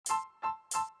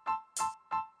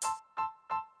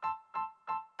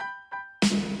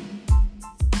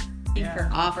for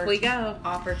off we go.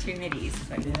 Opportunities.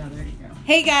 Yeah, there you go.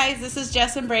 Hey guys, this is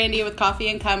Jess and Brandy with Coffee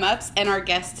and Come Ups, and our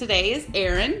guest today is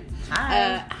Erin.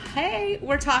 Hi. Hey,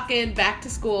 we're talking back to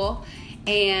school,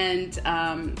 and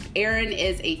Erin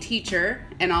is a teacher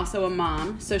and also a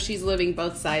mom, so she's living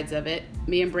both sides of it.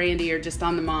 Me and Brandy are just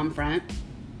on the mom front.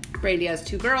 Brandy has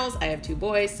 2 girls, I have 2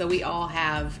 boys, so we all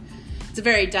have, it's a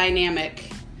very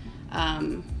dynamic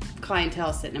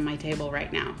clientele sitting at my table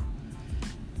right now.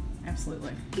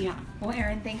 Absolutely. Yeah. Well,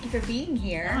 Erin, thank you for being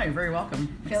here. Oh, you're very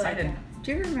welcome. I'm excited.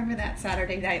 Do you remember that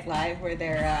Saturday Night Live where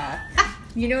they're,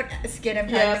 you know what skit I'm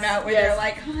talking Yes, about? Where yes. they're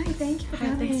like, hi, thank you for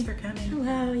coming. Thanks for coming.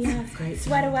 Hello, yes. Great.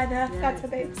 Sweater weather. Yeah. That's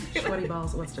what they say. Sweaty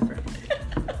balls. What's different?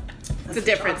 It's a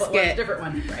different Chocolate one's skit. a different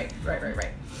one.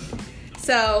 Right.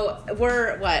 So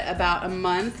we're, about a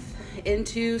month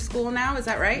into school now? Is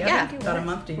that right? Yeah. About a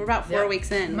month deep. We're about 4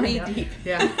 weeks in.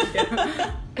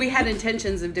 Yeah. We had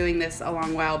intentions of doing this a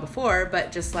long while before,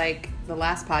 but just like the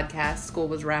last podcast, school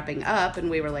was wrapping up, and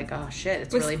we were like, oh shit,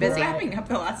 it's really busy. Was wrapping up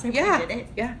the last time Yeah. we did it?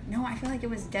 Yeah. No, I feel like it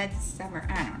was dead summer.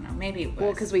 I don't know. Maybe it was.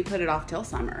 Well, because we put it off till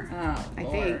summer. Oh, I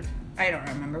Lord. think. I don't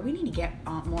remember. We need to get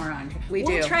more on. We'll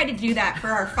do. Try to do that for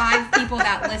our 5 people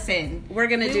that listen. We're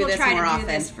going to do this more We will try to often.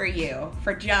 do this for you.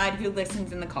 For Judd, who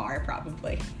listens in the car,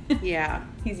 probably. Yeah.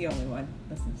 He's the only one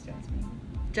who listens to us.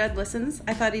 Judd listens?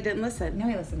 I thought he didn't listen. No,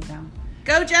 he listens now.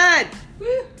 Go, Judd!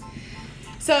 Woo.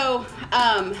 So,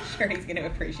 Sure, he's going to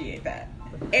appreciate that.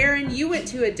 Erin, you went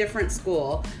to a different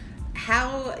school.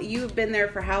 You've been there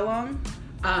for how long?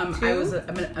 I'm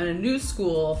in a new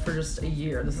school for just a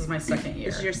year. This is my second year.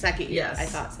 This is your second year. Yes. I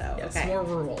thought so. Yes, Okay. more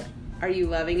rural. Are you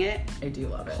loving it? I do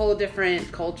love it. Whole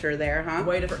different culture there, huh?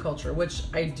 Way different culture, which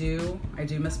I do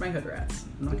miss my hood rats.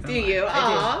 I'm not gonna Do lie. you?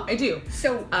 Aw. I do.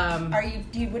 So, Um,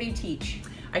 what do you teach?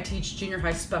 I teach junior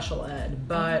high special ed,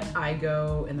 but I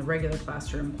go in the regular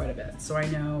classroom quite a bit, so I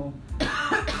know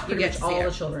pretty get much to see all her.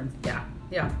 the children.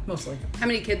 Yeah, mostly. How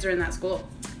many kids are in that school?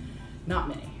 Not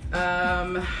many.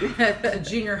 The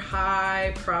junior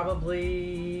high,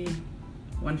 probably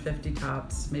 150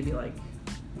 tops, maybe like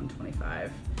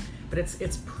 125. But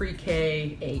it's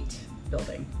pre-K 8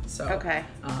 building, so Okay.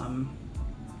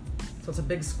 So it's a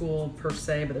big school per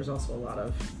se, but there's also a lot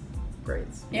of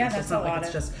grades. Yeah, so that's it's not a like lot it's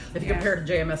of- just if you yeah. compare it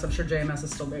to JMS, I'm sure JMS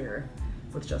is still bigger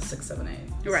with just 6, 7,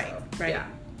 8. Right, So, right. Yeah.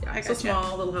 I So gotcha.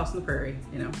 small, little house on the prairie,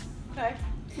 Okay.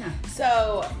 Yeah.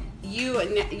 So you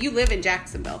live in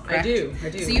Jacksonville, correct? I do.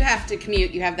 So you have to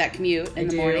commute. You have that commute in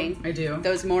the morning. I do.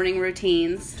 Those morning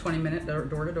routines. 20-minute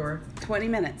door to door. 20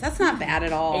 minutes. That's not bad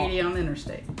at all. 80 on the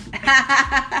interstate.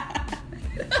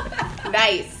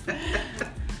 Nice.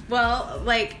 Well,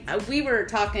 we were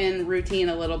talking routine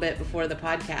a little bit before the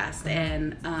podcast,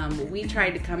 and we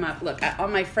tried to come up. Look,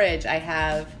 on my fridge, I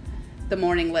have the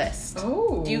morning list.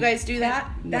 Oh. Do you guys do that?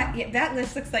 That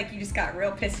list looks like you just got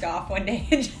real pissed off one day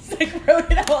and just wrote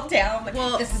it all down. Like,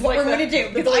 Well, this is what we're going to do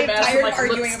because I'm tired of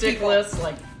arguing with lipstick people. list,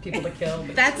 like people to kill.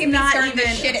 That's Get me not started even.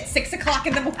 this shit at 6:00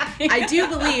 in the morning. I do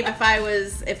believe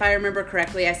if I remember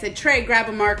correctly, I said, Trey, grab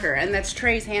a marker, and that's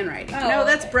Trey's handwriting. Oh, no,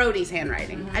 that's okay. Brody's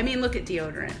handwriting. I mean, look at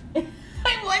deodorant.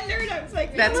 I wondered. I was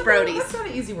like, That's Brody's. That's not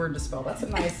an easy word to spell. That's a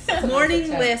nice that's a Morning nice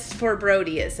attempt. list for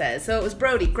Brody, it says. So it was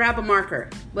Brody, grab a marker.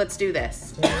 Let's do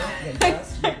this.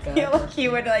 I feel like you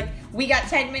would we got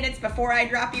 10 minutes before I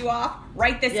drop you off.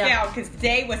 Write this Yeah. down because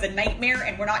today was a nightmare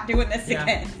and we're not doing this Yeah.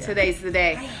 again. Yeah. Today's the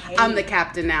day. hate I'm the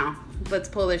captain now. Let's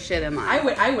pull this shit in line.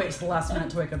 I wait till the last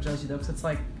minute to wake up Josie though, because it's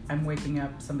like I'm waking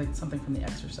up something from The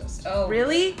Exorcist. Oh,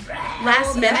 Really?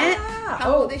 Last minute? Yeah.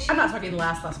 How old is she? I'm not talking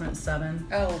last minute 7.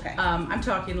 Oh, okay. I'm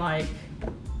talking like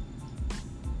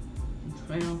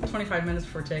 25 minutes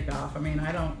before takeoff. I mean,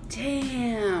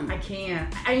 Damn. I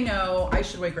can't. I know I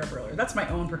should wake her up earlier. That's my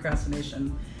own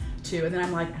procrastination too. And then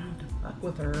I'm like, I don't have to fuck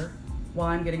with her while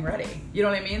I'm getting ready. You know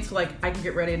what I mean? So I can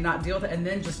get ready and not deal with it, and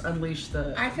then just unleash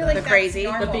the. I feel like the that's crazy,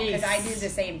 normal the because beast. I do the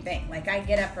same thing. I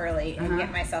get up early and Uh-huh.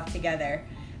 get myself together,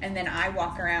 and then I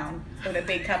walk around with a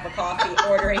big cup of coffee,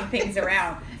 ordering things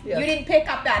around. Yeah. You didn't pick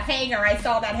up that hanger. I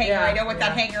saw that hanger. Yeah, I know what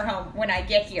that yeah. hanger home when I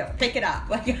get here. Pick it up.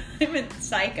 I'm a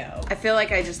psycho. I feel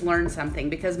like I just learned something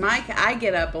because I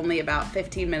get up only about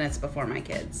 15 minutes before my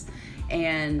kids.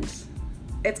 And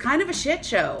it's kind of a shit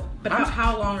show. But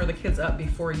how long are the kids up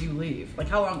before you leave? Like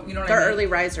how long? You know what They're I mean? early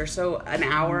risers, so an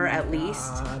hour at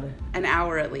least. God. An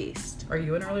hour at least. Are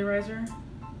you an early riser?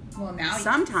 Well, now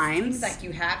Sometimes. it seems like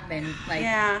you have been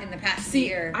Yeah. in the past See,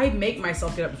 year. I make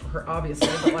myself get up for her, obviously,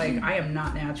 but I am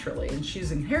not naturally, and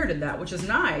she's inherited that, which is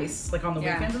nice, on the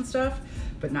Yeah. weekends and stuff,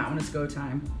 but not when it's go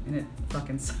time, and it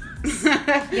fucking sucks.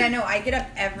 Yeah, no, I get up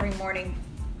every morning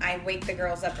I wake the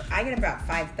girls up. I get about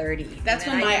 5:30. That's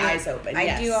when my eyes open.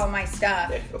 I do all my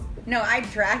stuff. No, I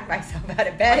drag myself out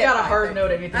of bed. I got at a hard 5:30.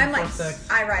 note anything I'm before like, 6.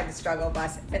 I ride the struggle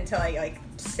bus until I like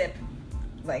sip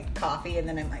like coffee, and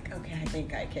then I'm like, okay, I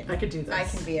think I could do this. I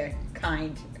can be a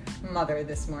kind mother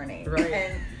this morning. Right.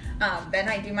 And then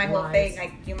I do my whole Wise. thing.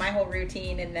 I do my whole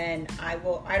routine, and then I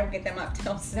don't get them up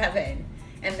till 7.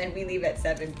 And then we leave at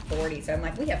 7:40. So I'm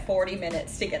like, we have 40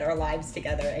 minutes to get our lives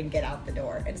together and get out the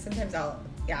door. And sometimes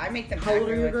I make them. How old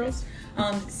are your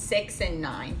sacrilegious. 6 and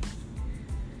 9.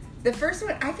 The first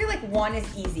one, I feel like 1 is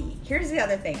easy. Here's the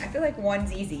other thing. I feel like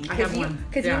 1's easy. I have 1.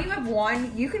 Because when you have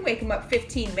 1, you can wake them up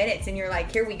 15 minutes and you're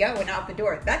like, here we go, and out the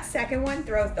door. That second one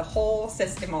throws the whole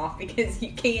system off because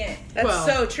you can't. That's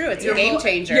so true. It's a You're- game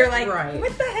changer. You're like, Right.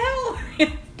 what the hell?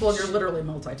 Well, you're literally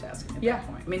multitasking at Yeah. that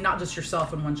point. I mean, not just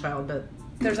yourself and one child, but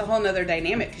There's a whole nother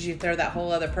dynamic because you throw that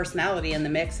whole other personality in the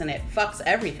mix and it fucks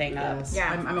everything up. yes,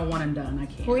 Yeah. I'm a one and done. I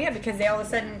can't. Well, yeah, because they all of a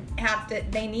sudden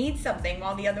they need something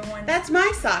while the other one. That's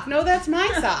my sock. No, that's my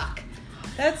sock.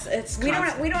 It's We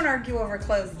constant. don't argue over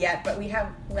clothes yet, but we have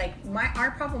like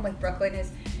our problem with Brooklyn is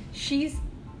she's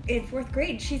in 4th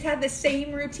grade. She's had the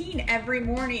same routine every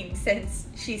morning since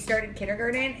she started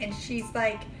kindergarten, and she's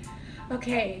like,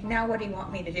 okay, now what do you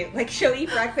want me to do? Like, she'll eat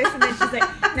breakfast, and then she's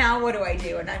like, now what do I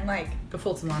do? And I'm like, Go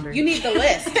fold some laundry. You need the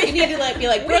list. You need to be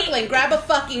like, Brooklyn, grab a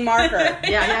fucking marker.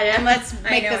 yeah. And let's I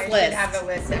make know, I this should list. have the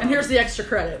list. And here's the extra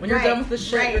credit. When you're Right, done with this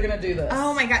shit, right. you're gonna do this.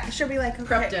 Oh my god, she'll be like, okay.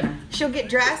 Prep dinner. She'll get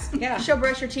dressed, Yeah. she'll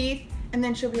brush her teeth, and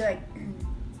then she'll be like,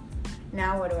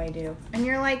 now what do I do? And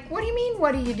you're like, what do you mean,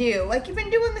 what do you do? Like, you've been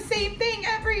doing the same thing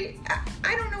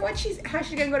I don't know how she's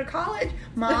gonna go to college.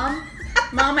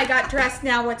 Mom, I got dressed,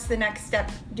 now what's the next step?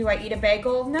 Do I eat a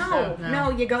bagel? No,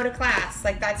 you go to class.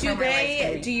 Like, that's how my life's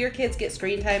going. Do your kids get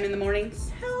screen time in the mornings?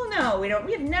 Hell no, we don't.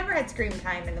 We have never had screen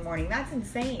time in the morning. That's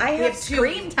insane. I we have have two-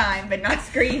 screen time, but not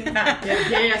screen time.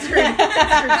 Yeah, screen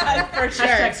time. For sure.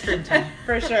 Hashtag screen time.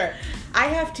 For sure. I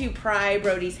have to pry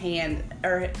Brody's hand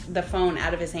or the phone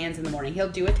out of his hands in the morning. He'll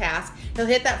do a task. He'll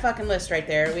hit that fucking list right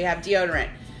there. We have deodorant.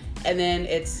 And then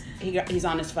he's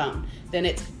on his phone. Then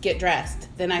it's get dressed.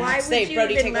 Then I Why have to would say, you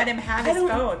Brody, even take let him have his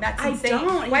phone? That's insane. I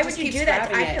don't. He Why just would you keeps do that?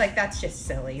 grabbing I it. feel like that's just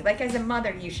silly. Like, as a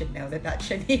mother, you should know that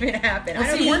shouldn't even happen. Well, I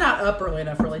don't see, know. we're not up early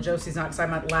enough, really. Josie's not, because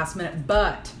I'm at last minute,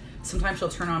 but sometimes she'll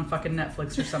turn on fucking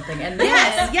Netflix or something, and then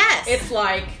Yes. it's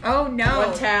like Oh no.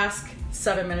 one task,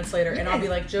 7 minutes later, and I'll be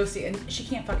like, Josie, and she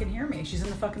can't fucking hear me. She's in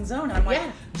the fucking zone. And I'm like,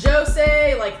 Yeah.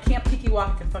 Josie, like, can't peeky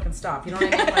walk and fucking stop. You know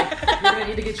what I mean? Like, you're gonna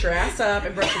need to get your ass up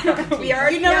and brush your fucking teeth. We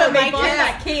already You know know what, they my bought kids-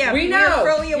 that camp. We know.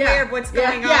 We're fully aware of what's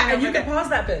going on. Yeah, and over you can there. pause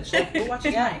that bitch. Like, we'll watch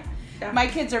it Yeah. tonight. Yeah. My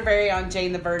kids are very on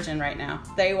Jane the Virgin right now.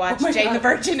 They watch Oh my Jane God. the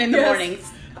Virgin in the Yes.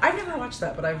 mornings. I've never watched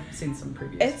that, but I've seen some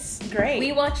previews. It's great.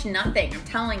 We watch nothing. I'm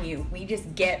telling you. We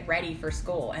just get ready for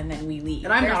school and then we leave.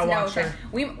 And I'm There's not a no watcher.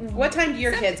 time. What time do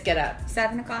your kids get up?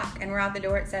 7 o'clock, and we're out the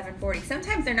door at 7:40.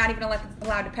 Sometimes they're not even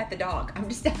allowed to pet the dog. I'm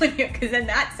just telling you, because then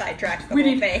that sidetracks the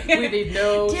whole thing. we need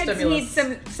no Diggs stimulus.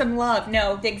 needs some love.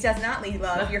 No, Diggs does not need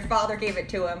love. Your father gave it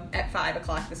to him at 5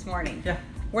 o'clock this morning. Yeah.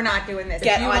 We're not doing this.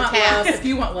 Get If you on want task. love, if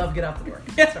you want love, get out the door.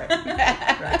 That's right.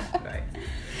 right.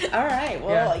 All right.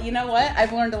 Well, Yeah. you know what?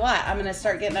 I've learned a lot. I'm going to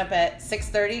start getting up at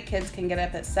 6:30. Kids can get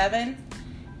up at 7.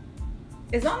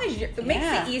 As long as it makes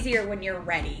Yeah. it easier when you're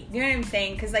ready. You know what I'm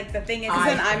saying? Because like the thing is, Because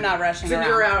then I'm not rushing So around.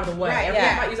 you're out of the way. Right, Everything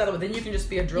yeah. about you's out of the way. Then you can just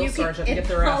be a drill you can sergeant and get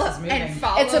their asses moving. and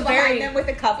follow It's a behind very- them with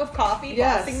a cup of coffee,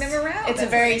 Yes. bossing them around. It's a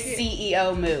That's very what they do.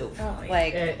 CEO move. Oh, yeah.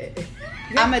 Like,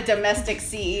 I'm a domestic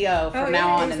CEO from Oh, now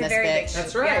yeah, on it's in a this very big bitch.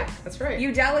 That's right. Yeah. That's right.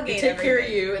 You delegate You take care of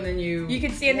everything. you, and then you. You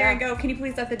can stand there and Yeah. go, can you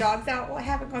please let the dogs out? Well, I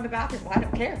haven't gone to the bathroom. Well, I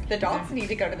don't care. The dogs Yeah. need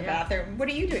to go to the Yeah. bathroom. What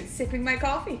are you doing? Sipping my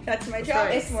coffee. That's my job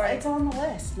right. this morning. It's on the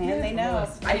list, man. Yeah, They it's on the know.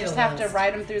 list. I I need just a have to list.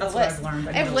 write them through That's the what list. I've learned.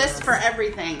 I I have need a lists list. for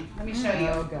everything. Let me show you.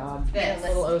 Oh God. This.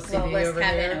 Little OCD Little list over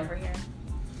heaven here. over here.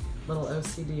 Little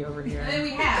OCD over here. And then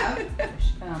we have, Here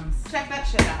she comes. check that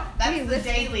shit out. That is the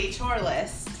daily chore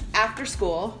list after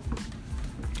school.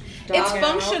 It's Dog out.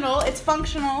 functional. It's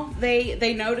functional.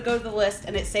 They know to go to the list,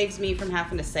 and it saves me from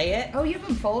having to say it. Oh, you have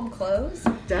them fold clothes?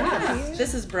 Does.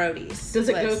 This is Brody's. Does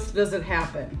it list. go? Does it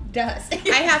happen? Does.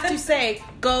 I have to say,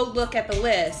 go look at the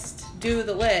list, do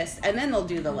the list, and then they'll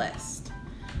do the list.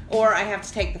 Or I have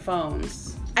to take the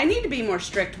phones. I need to be more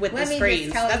strict with Let the me just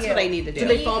screens. tell That's you. what I need to do. Do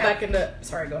they fall back into?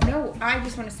 Sorry, go ahead. No, I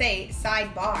just want to say,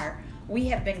 sidebar, we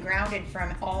have been grounded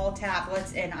from all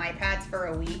tablets and iPads for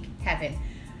a week. Heaven.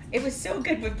 It was so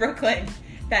good with Brooklyn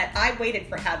that I waited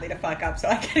for Hadley to fuck up so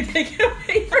I could take it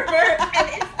away from her. And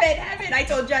it's been heaven. I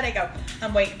told Jen, I go,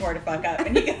 I'm waiting for her to fuck up.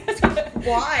 And he goes,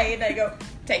 why? And I go,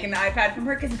 taking the iPad from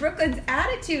her because Brooklyn's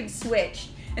attitude switched.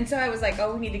 And so I was like,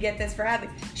 oh, we need to get this for Hadley.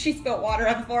 She spilled water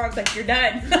on the floor. I was like, you're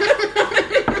done.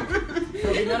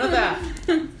 There'll be none of that.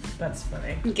 That's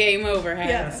funny. Game over,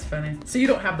 Hadley. Yeah. That's funny. So you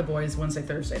don't have the boys Wednesday,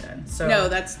 Thursday then? So No,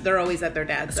 they're always at their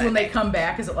dad's. So when they come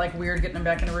back, is it like weird getting them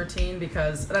back in a routine?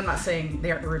 Because, and I'm not saying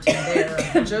they aren't in a routine there,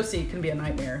 but Josie can be a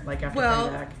nightmare, like after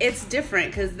coming back. It's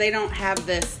different because they don't have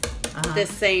this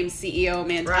same CEO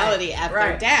mentality at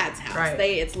their dad's house. Right.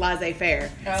 It's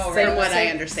laissez-faire. Oh, From what I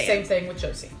understand. Same thing with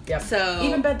Josie. Yep. So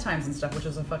even bedtimes and stuff, which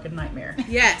is a fucking nightmare.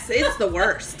 Yes, it's the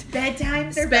worst.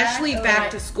 Bedtimes are Especially bad.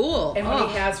 back to school. And when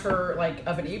he has her, like,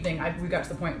 of an evening, we got to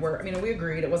the point where, I mean, we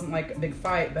agreed. It wasn't like a big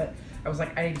fight, but I was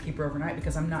like, I need to keep her overnight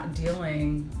because I'm not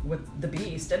dealing with the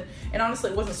beast. And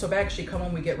honestly, it wasn't so bad. She'd come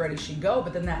home, we get ready, she'd go.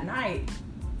 But then that night,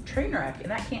 train wreck.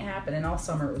 And that can't happen. And all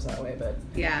summer it was that way. But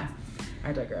Yeah.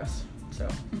 I digress. So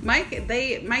My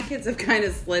kids have kind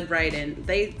of slid right in.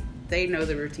 They know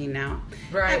the routine now.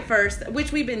 Right. At first,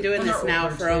 which we've been doing Well, this they're now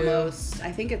older, for too. almost,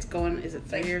 I think it's going, is it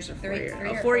 3 years or 4 years? three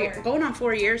or 4 4. years. Going on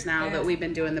 4 years now Yeah. that we've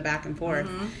been doing the back and forth.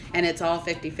 And it's all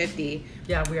 50-50.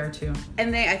 yeah, we are too.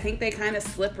 And I think they kind of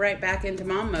slip right back into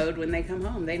mom mode when they come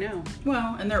home. They know.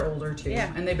 Well, and they're older too. Yeah.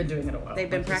 And they've been doing it a while. They've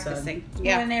been like you said. practicing. Well,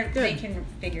 Yeah. and they Good. can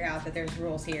figure out that there's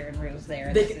rules here and rules there.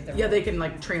 And They this is the can, they rule. can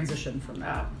like transition from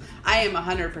that. I am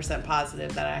 100%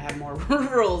 positive that I have more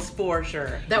rules for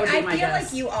sure. That would be I my feel guess.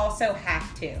 like you also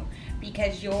have to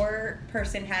because your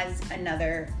person has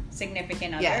another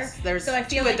significant other. Yes, there's so I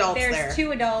feel two like adults there's there.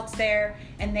 2 adults there,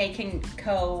 and they can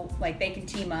they can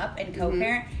team up and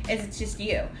co-parent. It's just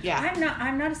you. Mm-hmm. Yeah.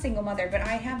 I'm not a single mother, but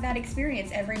I have that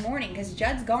experience every morning because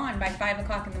Judd's gone by 5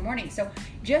 o'clock in the morning. So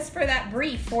just for that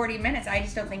brief 40 minutes, I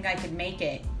just don't think I could make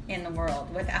it in the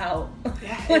world without.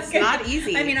 It's not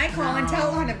easy. I mean, I call and tell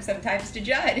on him sometimes to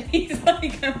Judd. He's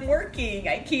like, I'm working.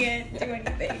 I can't do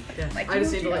anything. Yeah. Like, I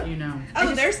just you need to do. let you know.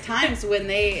 Oh, there's times when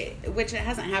which it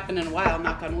hasn't happened in a while,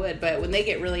 knock on wood, but when they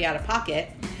get really out of pocket,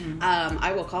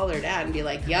 I will call their dad and be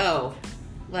like, yo,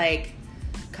 like,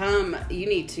 come, you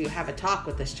need to have a talk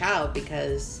with this child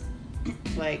because,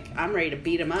 like, I'm ready to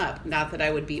beat him up. Not that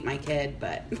I would beat my kid,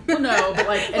 but. Well, no, but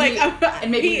like,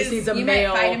 and maybe he just needs a you might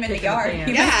male. fight him in the kicking yard.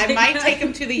 can. Yeah, I might take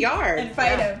him to the yard. and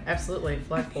fight Yeah, him. absolutely.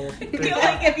 Flagpole. I feel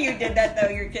like if you did that, though,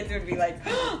 your kids would be like,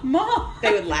 Mom!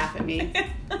 They would laugh at me.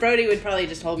 Brody would probably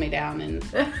just hold me down and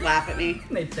laugh at me.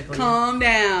 They tickle you. Calm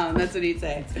down. That's what he'd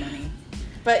say. Funny.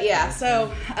 But yeah,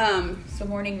 so, So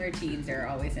morning routines are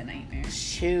always a nightmare.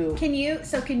 shoot. Can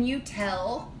you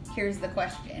tell, here's the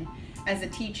question, as a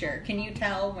teacher, can you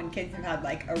tell when kids have had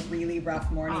like a really rough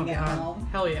Oh, morning at God. home?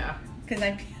 Hell yeah. Because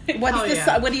I What's Oh, the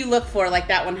yeah. what do you look for? Like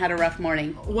that one had a rough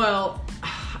morning. Well,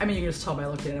 I mean, you can just tell by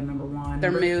looking at them, number one.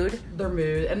 Their mood. Their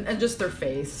mood. And just their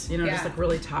face. You know, just Yeah. like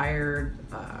really tired.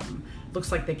 Looks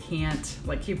like they can't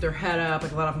like keep their head up.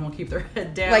 Like a lot of them will keep their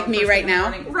head down. Like me first right thing in the now?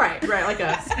 morning. Right, like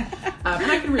us. And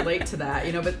I can relate to that,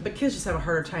 you know, but kids just have a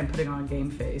harder time putting on a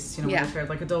game face, you know, when Yeah. they're tired.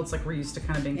 Like adults, like we're used to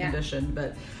kind of being Yeah. conditioned,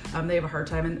 but they have a hard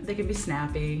time and they can be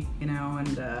snappy, you know,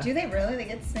 and Do they really? They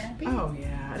get snappy? oh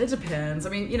yeah, it depends.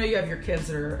 I mean, you know, you have your kids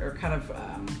that are kind of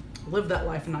live that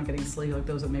life and not getting sleep, like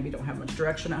those that maybe don't have much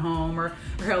direction at home, or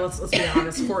hell, let's be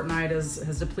honest, Fortnite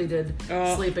has depleted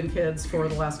sleep in kids for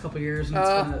the last couple of years, and it's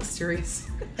been a serious,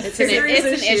 It's serious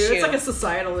an issue. It's like a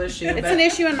societal issue. It's but, an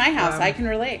issue in my house. I can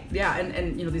relate. Yeah,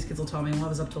 and you know, these kids will tell me, well, I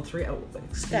was up till 3. Oh,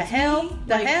 excuse The me? hell?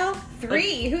 The Like- hell?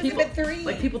 3? Who's people, up at 3?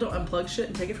 Like people don't unplug shit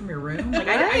and take it from your room. Like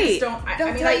I Right. just don't. I Don't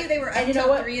mean, tell like, you they were up and you know till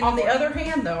what? 3 in the On the morning. other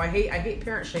hand, though, I hate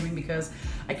parent shaming because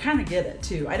I kind of get it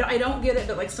too. I don't get it,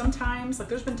 but like sometimes, like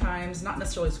there's been times, not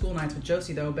necessarily school nights with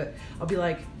Josie though, but I'll be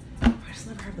like, if I just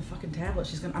let her have the fucking tablet,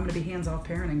 I'm gonna be hands off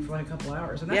parenting for like a couple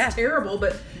hours, and that's Yeah. terrible.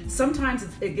 But sometimes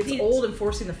it gets You- old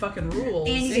enforcing the fucking rules.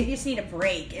 and you just need a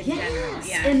break in general. Yes.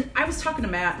 Yeah. And I was talking to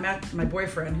Matt, my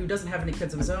boyfriend, who doesn't have any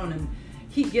kids of his own, and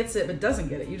he gets it but doesn't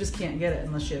get it. You just can't get it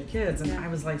unless you have kids. And I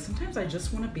was like, sometimes I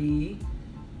just want to be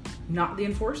not the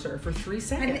enforcer for 3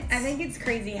 seconds. I think it's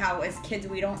crazy how as kids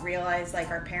we don't realize like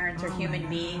our parents are Oh my human God.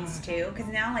 beings too.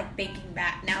 Because now like thinking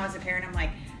back now as a parent, I'm like,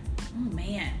 oh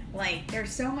man, like there's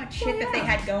so much shit that they yeah.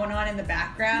 had going on in the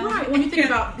background. Right. When you think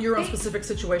about your own They- specific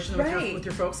situation with, Right. with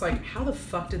your folks, like how the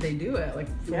fuck did they do it? Like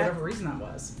for Yeah. whatever reason that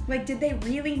was. Like, did they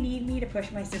really need me to push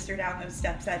my sister down those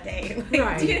steps that day? Like,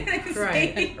 Right. do you know what I'm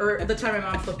Right. saying? Or the time my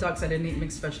mom flipped out because I didn't eat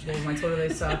mixed vegetables and I told her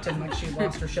they sucked and like she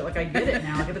lost her shit. Like I get it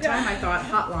now. Like at the time I thought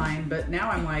hotline, but now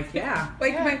I'm like, yeah.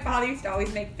 Like yeah. my father used to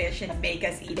always make fish and make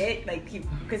us eat it, like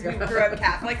because we grew up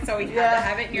Catholic, so we had to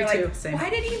have it. And me you're too, like, same. why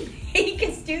did he make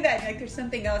us do that? And like, there's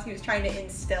something else was he was trying to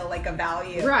instill like a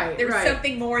value. Right, There was right.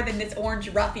 something more than this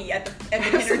orange roughy at the dinner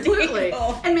Absolutely.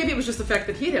 table. And maybe it was just the fact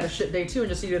that he'd had a shit day too and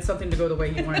just needed something to go the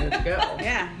way he wanted it to go.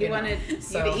 Yeah, he You know, wanted you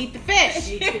so- to eat the fish.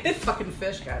 Eat the fucking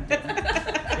fish, goddamn.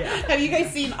 Yeah. Have you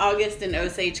guys seen August in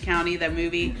Osage County, that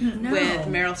movie No. with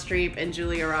Meryl Streep and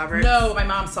Julia Roberts? No, my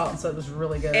mom saw it and said it was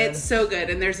really good. It's so good.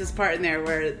 And there's this part in there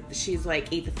where she's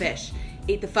like, eat the fish.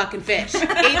 Eat the fucking fish. Eat the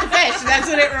fish. That's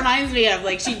what it reminds me of.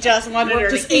 Like, she just wanted her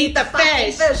just to eat the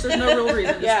fucking fish. There's no real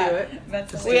reason to Yeah. do it.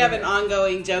 That's Just We do have it. an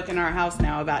ongoing joke in our house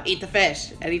now about eat the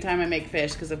fish. Anytime I make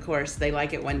fish, because of course they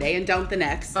like it one day and don't the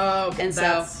next. Oh, okay. And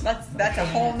so- That's a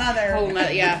whole nother.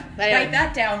 Yeah. Write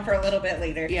that down for a little bit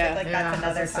later. 'cause Yeah. like that's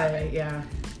another as I say, topic. yeah.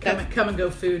 Come and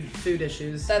go food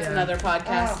issues. That's yeah. another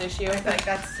podcast Oh, issue. I feel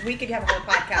like we could have a whole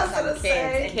podcast on gonna kids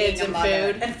say. and Kids being a and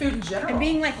mother. food. And food in general. And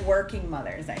being like working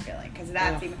mothers, I feel like, because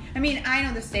that's Ugh. even. I mean, I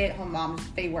know the stay-at-home moms,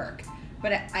 they work,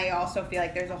 but I also feel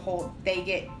like there's they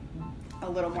get a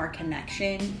little more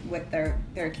connection with their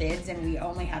kids, and we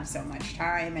only have so much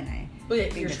time. And Well, yeah,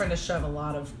 think you're it's- trying to shove a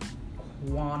lot of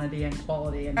quantity and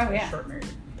quality into Oh, yeah. a short period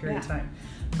of Yeah. time.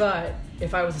 But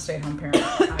if I was a stay-at-home parent,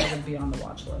 I would be on the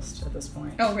watch list at this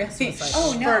point. Oh, really? Suicide.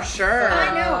 Oh, no. For sure.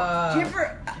 I know. Do you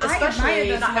ever? I admire Especially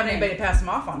those not having women. anybody to pass them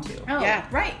off on to. Oh, Yeah.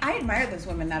 right. I admire those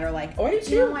women that are like, Oh, I do you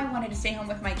too. know, I wanted to stay home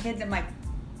with my kids. I'm like,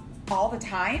 all the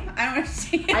time? I don't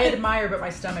understand. I admire, but my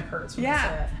stomach hurts when I say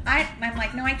Yeah. it. I'm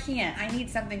like, no, I can't. I need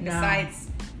something No. besides,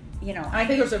 I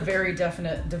think there's a very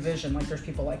definite division. Like, there's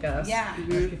people like us. Yeah.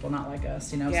 There's people not like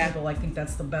us. You know, Yeah. some people think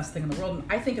that's the best thing in the world. And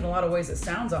I think in a lot of ways it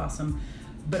sounds awesome,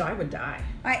 but I would die.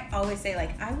 I always say,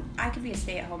 like, I could be a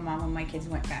stay-at-home mom when my kids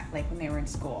went back, like when they were in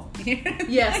school.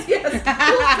 Yes, yes.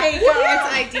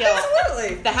 It's ideal.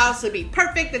 Absolutely. The house would be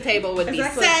perfect. The table would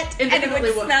Exactly. be set. And it Definitely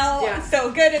would would. smell Yeah.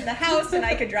 so good in the house, and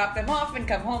I could drop them off and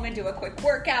come home and do a quick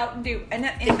workout and do and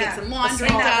in Get that some in laundry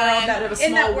that done. world, That have a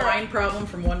in that small world- wine problem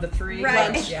from 1 to 3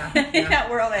 right? lunch. Yeah. in yeah. that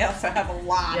world, I also have a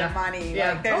lot Yeah. of money.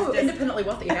 Yeah. Like, there's Oh, just, independently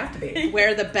wealthy you have to be.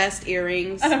 Wear the best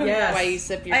earrings Yes. while you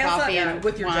sip your I also- coffee Yeah, and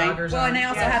with your wine. joggers well, on. and I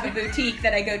also Yeah. have a boutique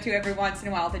that I go to every once in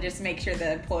a while to just make sure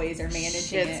the employees are managing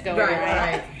Shit's it. going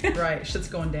Right. Shit's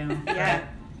going down. Yeah.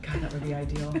 God, that would be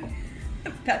ideal.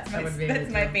 That's That would be my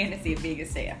ideal. fantasy of being a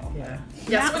stay-at-home. Yeah.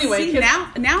 Now, So anyway, see, kids,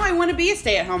 now I want to be a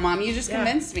stay-at-home mom. You just yeah.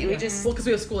 convinced me. We Yeah. just well, because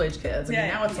we have school-age kids. I mean, Yeah.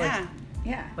 now it's yeah.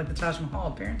 Yeah. like the Taj Mahal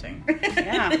of parenting.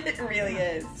 Yeah. It really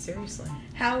is. Seriously.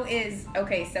 How is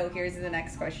okay? So here's the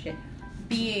next question: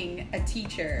 being a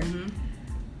teacher. Mm-hmm.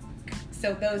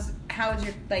 So how is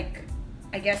your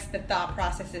I guess the thought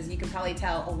process is you can probably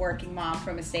tell a working mom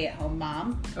from a stay-at-home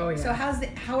mom. Oh yeah. So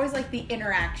how is like the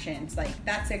interactions? Like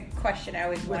that's a question I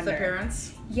always with wonder. the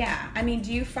parents? Yeah. I mean,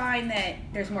 do you find that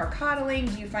there's more coddling?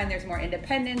 Do you find there's more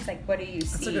independence? Like, what do you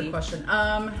see? That's a good question.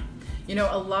 You know,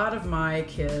 a lot of my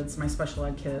kids, my special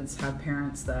ed kids, have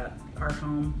parents that are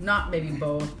home. Not maybe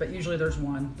both, but usually there's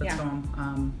one that's Yeah.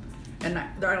 home. And I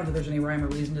don't think there's any rhyme or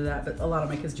reason to that, but a lot of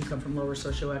my kids do come from lower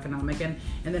socioeconomic and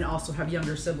then also have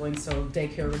younger siblings, so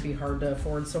daycare would be hard to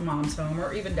afford, so mom's home,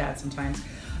 or even dad sometimes.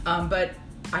 But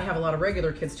I have a lot of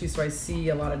regular kids too, so I see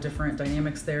a lot of different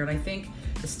dynamics there, and I think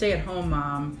the stay-at-home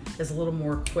mom is a little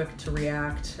more quick to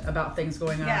react about things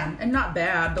going on. Yeah. And not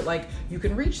bad, but like you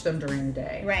can reach them during the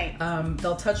day. Right.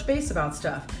 They'll touch base about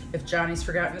stuff. If Johnny's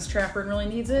forgotten his trapper and really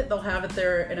needs it, they'll have it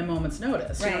there in a moment's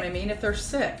notice. You know what I Right. mean? If they're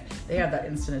sick, they have that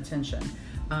instant attention.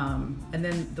 And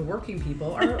then the working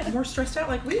people are more stressed out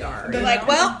like we are. They're you like, know?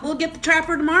 well, we'll get the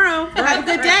trapper tomorrow. Have a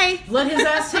good day. Let his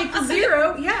ass take the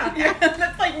 0. Yeah.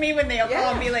 That's like me when they'll call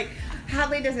Yeah. and be like,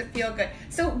 Hadley doesn't feel good.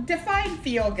 So define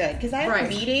feel good, because I have Right. a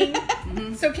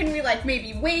meeting. So can we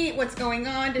maybe wait? What's going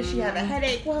on? Does she have a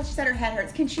headache? Well, she said her head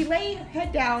hurts. Can she lay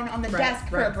head down on the Right, desk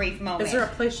for a right. brief moment? Is there a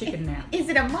place she can nap? Is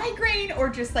it a migraine or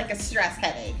just like a stress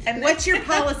headache? And What's your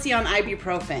policy on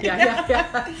ibuprofen? Yeah. Can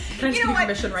I just you give know you what?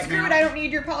 permission right Screw now? it, I don't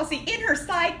need your policy. In her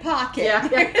side pocket. Yeah.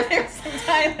 There's some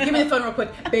time. Give me the phone real quick.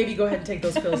 Baby, go ahead and take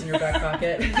those pills in your back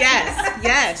pocket. Yes,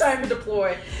 yes. Time to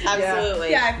deploy.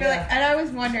 Absolutely. Yeah, I feel Yeah. like, and I always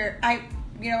wonder,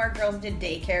 our girls did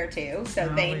daycare too, so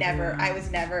Oh, they we never, do. I was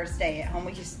never stay at home.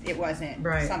 It wasn't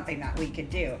Right. something that we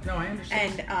could do. No, I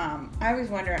understand. And I always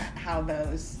wonder how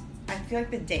I feel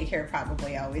like the daycare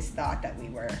probably always thought that we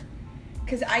were,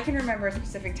 because I can remember a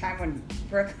specific time when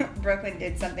Brooklyn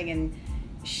did something and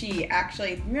she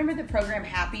actually, remember the program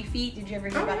Happy Feet? Did you ever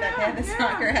hear Oh, about that? They yeah, had the yeah,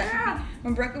 soccer Happy yeah. Feet.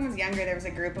 When Brooklyn was younger, there was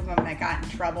a group of them that got in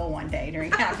trouble one day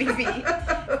during Happy Feet.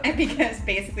 And because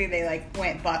basically they like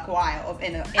went buck wild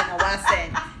in a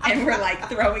lesson and were like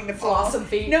throwing the balls. Awesome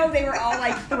feet. No, they were all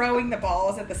like throwing the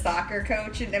balls at the soccer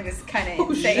coach, and it was kind of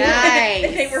insane. nice.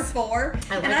 They were 4.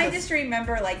 I like And I this. just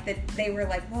remember like that they were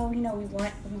like, well, you know,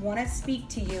 we want to speak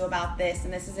to you about this,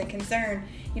 and this is a concern.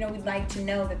 You know, we'd like to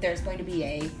know that there's going to be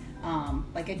a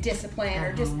like a discipline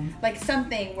or just like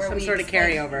something where Some we sort of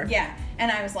explain- carryover. Yeah,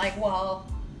 and I was like, well,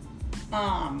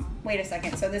 wait a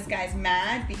second. So this guy's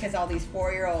mad because all these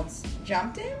 4-year-olds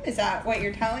jumped him? Is that what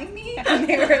you're telling me? And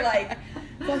they were like,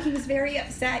 well, he was very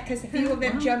upset because a few of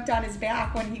them jumped on his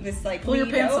back when he was like Pull your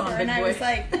leaned pants over, on, big and I boy. was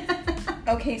like,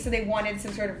 okay, so they wanted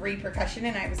some sort of repercussion,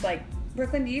 and I was like,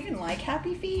 Brooklyn, do you even like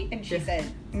Happy Feet? And she Yeah. said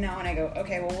no, and I go,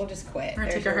 okay, well, we'll just quit. We're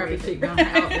gonna There's take our your Happy reason. Feet down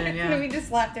out then, yeah. And we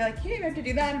just left. They're like, you didn't have to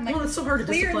do that. I'm like, Well, it's so hard to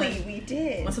clearly discipline we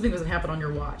did. when something doesn't happen on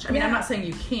your watch. I mean, I'm Yeah. not saying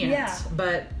you can't, Yeah.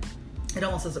 but it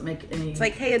almost doesn't make any. It's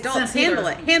like, hey, adults, sense handle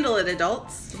either. it. Handle it,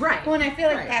 adults. Right. Well, and I feel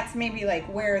like Right. that's maybe like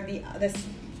where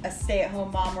a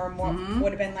stay-at-home mom or more Mm-hmm.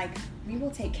 would have been like, we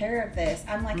will take care of this.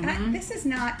 I'm like, this is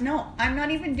not. No, I'm not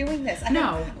even doing this. I No.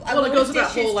 have a Well, it load goes of to that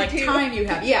dishes whole to like do. time you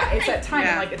have. Yeah, it's that time Yeah.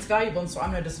 and like it's valuable, and so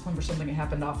I'm gonna discipline for something that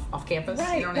happened off campus.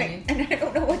 Right, You know what right. I mean? And I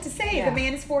don't know what to say. Yeah. The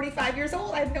man is 45 years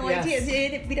old. I have no Yes. idea. He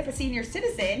didn't beat up a senior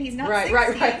citizen. He's not Right,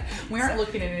 60. right. We aren't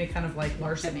looking at any kind of like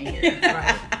larceny here.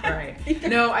 Right.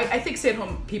 No, I think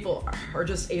stay-at-home people are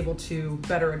just able to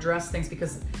better address things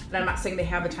because, and I'm not saying they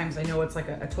have the times. I know it's like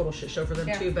a total shit show for them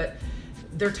Yeah. too, but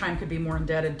their time could be more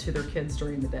indebted to their kids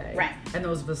during the day. Right. And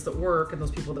those of us that work and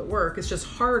those people that work, it's just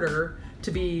harder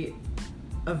to be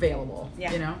available.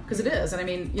 Yeah. You know, because it is. And I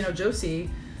mean, you know, Josie,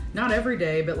 not every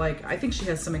day, but like I think she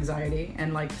has some anxiety,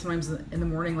 and like sometimes in the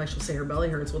morning, like she'll say her belly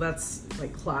hurts. Well, that's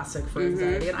like classic for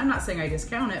anxiety, and I'm not saying I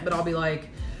discount it, but I'll be like,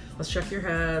 let's check your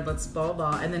head, let's blah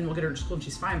blah, and then we'll get her to school and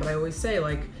she's fine. But I always say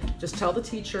like, just tell the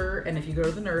teacher, and if you go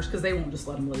to the nurse, because they won't just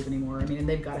let them leave anymore. I mean, and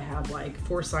they've got to have like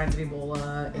 4 signs of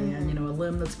Ebola and you know a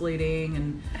limb that's bleeding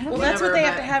and Well, that's what whatever, they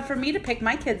have but- to have for me to pick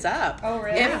my kids up. Oh,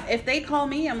 really? If they call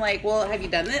me, I'm like, well, have you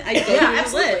done it? I go through Yeah, the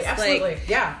absolutely, list. absolutely, Like,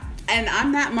 yeah. and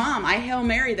I'm that mom. I Hail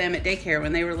Mary them at daycare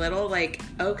when they were little. Like,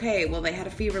 okay, well, they had a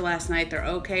fever last night. They're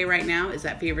okay right now. Is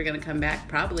that fever going to come back?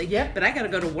 Probably. Yep. But I got to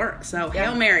go to work. So, Yeah.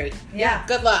 Hail Mary. Yeah.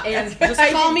 Good luck. And Just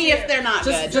just call I me did if they're not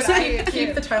good. Just I do keep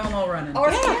too. the Tylenol running. Or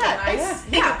Just keep yeah, it nice.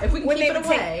 yeah. Yeah, if we can when keep they it would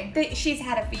away. say she's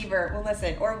had a fever. Well,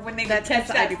 listen, or when they would That's catch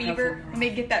the that ibuprofen. fever, when they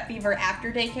get that fever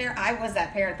after daycare, I was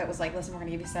that parent that was like, listen, we're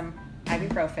gonna give you some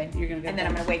ibuprofen, You're gonna get and then that.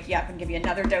 I'm gonna wake you up and give you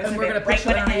another dose And of we're it gonna right put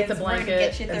you when it underneath the ends. We're gonna blanket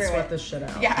get you and through sweat it. this shit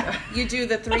out. Yeah. You do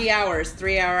the 3 hours,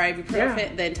 3-hour ibuprofen, Yeah.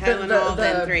 then The- Tylenol, the-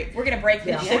 then 3. We're gonna break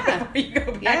this shit Yeah. before you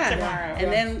go back Yeah. tomorrow.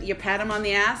 And then you pat them on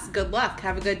the ass. Good luck.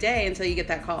 Have a good day until you get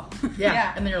that call. Yeah.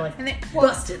 Yeah. And then you're like, And then, well,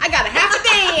 busted. I got a half a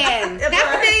day in. That's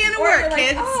Half a right. day in to or you're work, like,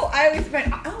 kids. oh, I always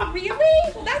went, oh,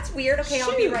 really? Well, that's weird. Okay,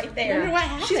 I'll be Shoot. right there. Wonder what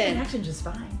happened. She's been acting just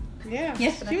fine. Yeah.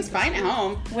 Yes. She was fine at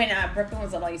home. When Brooklyn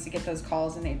was little, I used to get those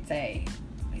calls, and they'd say,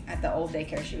 at the old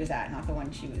daycare she was at, not the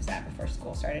one she was at before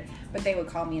school started, but they would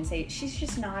call me and say, she's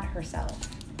just not herself.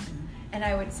 And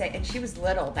I would say, and she was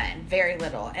little then, very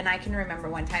little. And I can remember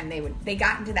one time they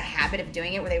got into the habit of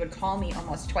doing it where they would call me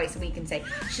almost twice a week and say,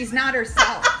 she's not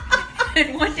herself.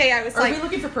 And one day I was Are like, we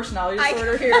looking for personality I-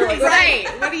 disorder here? Like, Right.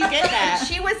 What do you get at?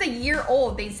 she was a year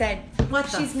old. They said, What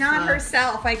the she's not fuck?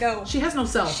 herself. I go, She has no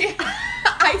self.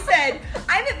 I said,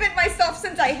 I haven't been myself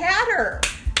since I had her.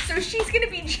 So she's going to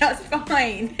be just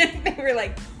fine. And they were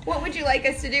like, what would you like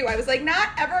us to do? I was like, not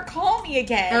ever call me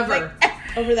again. Ever.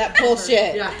 Like, Over that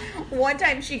bullshit. Yeah. one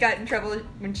time she got in trouble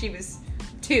when she was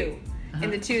 2 in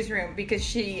the 2's room because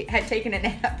she had taken a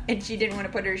nap and she didn't want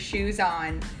to put her shoes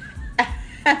on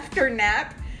after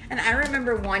nap. And I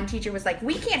remember one teacher was like,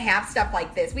 we can't have stuff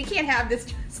like this. We can't have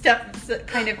this stuff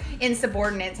kind of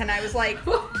insubordinates. And I was like,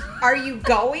 are you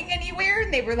going anywhere?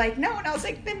 And they were like, no. And I was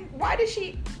like, then why does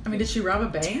she... I mean, did she rob a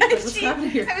bank? Like, what's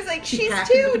happening here? I was like, She she's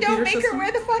hacked into 2. the Don't computer make her system?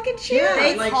 wear the fucking shoes. Yeah,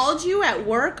 They like- called you at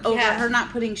work over Yeah. her not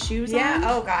putting shoes Yeah. on?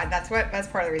 Oh God, that's part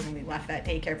of the reason we left that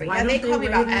daycare. But Why yeah, they don't they called me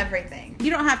wear about that? everything. You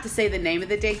don't have to say the name of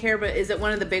the daycare, but is it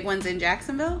one of the big ones in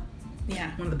Jacksonville?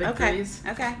 Yeah. One of the big Okay. threes.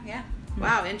 Okay. Yeah.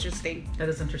 Wow, interesting. That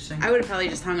is interesting. I would have probably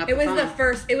just hung up It the was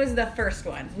phone. It was the first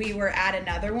one. We were at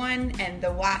another one, and the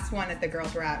last one that the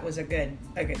girls were at was a good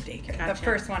daycare. The Gotcha.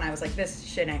 first one, I was like, this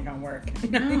shit ain't gonna work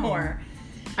no more.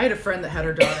 I had a friend that had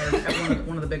her daughter at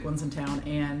one of the big ones in town,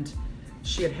 and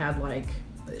she had like,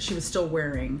 she was still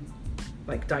wearing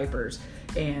like diapers,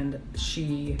 and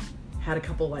she had a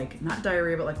couple like, not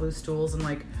diarrhea, but like loose stools, and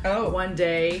like Oh. one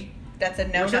day That's a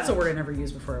no. That's a word I never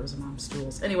used before I was a mom.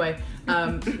 Stools. Anyway,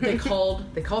 they called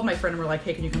my friend and were like,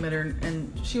 hey, can you come in here?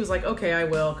 And she was like, okay, I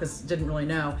will, because didn't really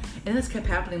know. And this kept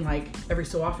happening like every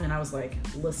so often, and I was like,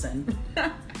 listen.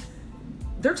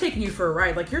 They're taking you for a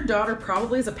ride. Like, your daughter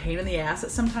probably is a pain in the ass at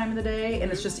some time of the day,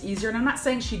 and it's just easier. And I'm not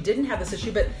saying she didn't have this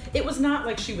issue, but it was not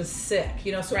like she was sick,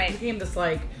 you know? So it became this,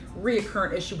 like,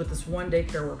 reoccurrent issue with this one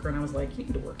daycare worker, and I was like, you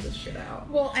need to work this shit out.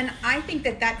 Well, and I think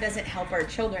that doesn't help our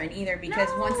children either, because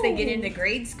once they get into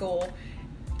grade school,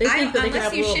 they think that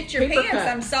unless you shit your pants,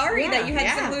 I'm sorry that you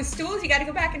had some loose stools. You got to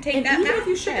go back and take that. Even if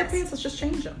you shit your pants, let's just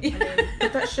change them. I mean,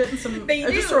 put that shit in some.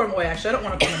 Just throw them away. Actually, I don't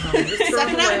want to put them home. Just throw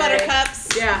them away.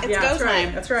 Buttercups. Yeah, it's go that's time.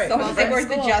 Right. That's right. So if they wear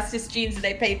the Justice jeans that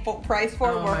they paid full price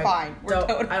for, we're fine. I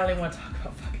don't even want to talk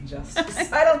about fucking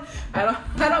Justice. I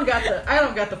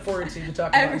don't got the fortitude to talk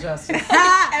about Justice.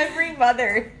 Every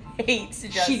mother hates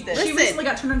Justice. She recently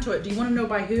got turned into it. Do you want to know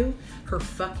by who? Her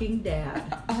fucking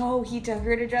dad. Oh, he took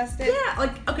her to Justice? Yeah,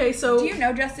 like, okay, so... Do you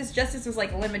know Justice? Justice was,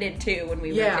 like, limited, too, when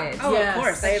we were kids. Oh, of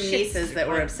course. I have nieces that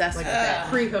were obsessed with that.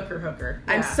 Pre-hooker.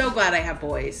 Yeah. I'm so glad I have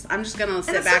boys. I'm just going to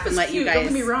sit back and let you guys... Don't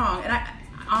get me wrong. And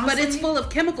honestly, but it's full of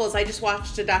chemicals. I just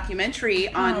watched a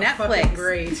documentary on Netflix.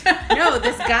 Great. No,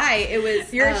 this guy, it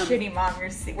was... You're a shitty mom.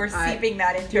 We're seeping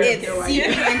that into it. It's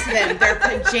seeping into them. Their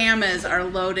pajamas are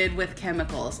loaded with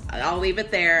chemicals. I'll leave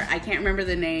it there. I can't remember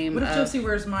the name. What if Josie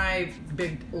wears my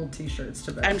big old t-shirts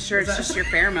to bed? I'm sure it's just your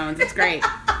pheromones. It's great.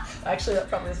 Actually, that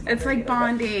probably isn't. It's like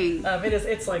bonding. It is.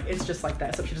 It's just like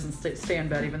that. So she doesn't stay in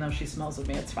bed, even though she smells with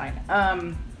me. It's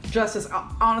fine. Justice,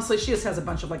 honestly, she just has a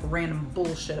bunch of, like, random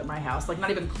bullshit at my house, like, not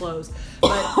even clothes,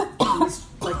 but he's,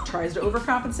 like, tries to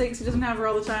overcompensate because he doesn't have her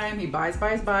all the time. He buys,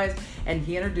 and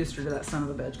he introduced her to that son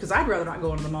of a bitch, because I'd rather not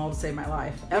go into the mall to save my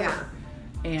life, ever.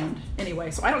 Yeah. And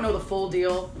anyway, so I don't know the full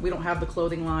deal. We don't have the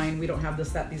clothing line. We don't have this,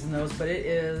 that, these, and those, but it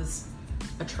is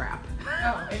a trap.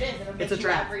 Oh, it is. It'll it's a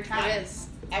trap. Every time. It is.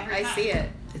 Every time. I see it.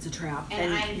 It's a trap.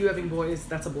 And you having boys,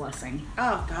 that's a blessing.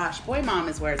 Oh, gosh. Boy mom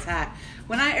is where it's at.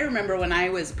 I remember when I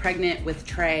was pregnant with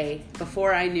Trey,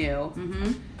 before I knew,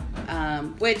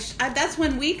 that's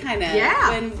when we kind of,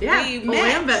 we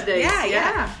met. Vet days.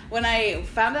 Yeah. When I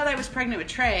found out I was pregnant with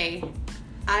Trey,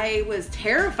 I was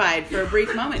terrified for a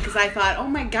brief moment because I thought, oh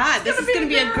my God, this is going to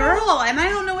be a girl, and I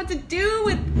don't know what to do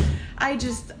with...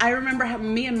 I remember how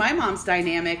me and my mom's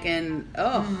dynamic, and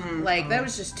that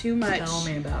was just too much. Tell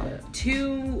me about it.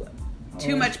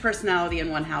 Too much personality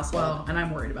in one household. Well, and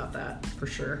I'm worried about that for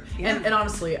sure. Yeah. And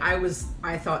honestly, I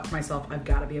thought to myself, I've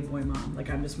got to be a boy mom.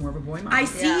 Like, I'm just more of a boy mom. I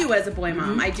see you as a boy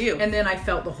mom. I do. And then I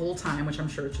felt the whole time, which I'm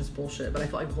sure it's just bullshit, but I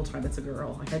felt like the whole time it's a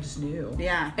girl. Like, I just knew.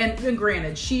 Yeah. And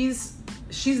granted, she's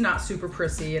not super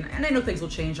prissy, and I know things will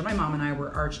change. And my mom and I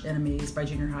were arch enemies by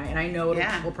junior high, and I know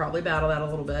we'll probably battle that a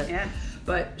little bit. Yeah.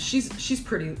 But she's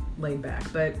pretty laid back.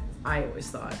 But I always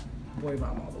thought boy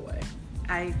mom all the way.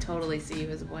 I totally see you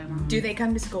as a boy mom. Do they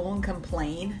come to school and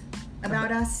complain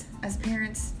about us as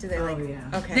parents? Do they yeah.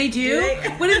 Okay. They do?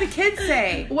 What do the kids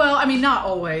say? Well, I mean, not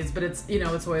always, but it's,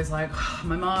 it's always like, oh,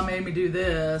 my mom made me do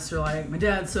this, or like, my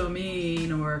dad's so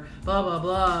mean, or blah, blah,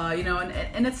 blah,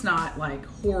 and it's not like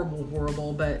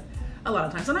horrible, but a lot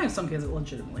of times, and I have some kids that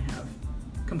legitimately have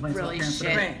complaints really about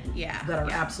parents that are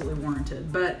absolutely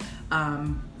warranted, but,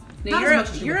 now you're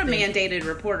a mandated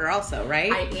reporter also,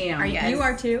 right? I am. You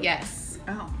are too? Yes.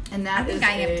 Oh. And that I think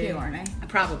I am too, aren't I?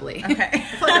 Probably. Okay. I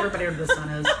feel like everybody under the sun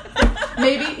is.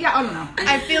 Maybe. Yeah, I don't know.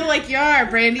 I feel like you are,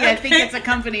 Brandy. I think it's a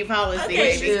company policy.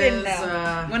 Okay, she didn't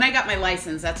know. When I got my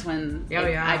license, that's when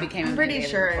I became a pretty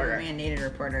sure reporter. I'm a mandated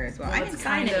reporter as well. I didn't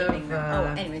sign anything.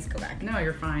 Anyways, go back. No,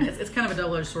 you're fine. It's kind of a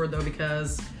double-edged sword, though,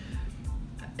 because...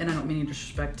 And I don't mean to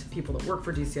disrespect people that work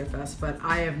for DCFS, but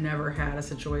I have never had a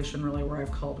situation really where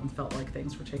I've called and felt like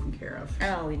things were taken care of.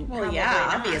 Oh, well, yeah,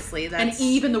 obviously. And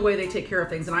even the way they take care of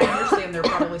things. And I understand they're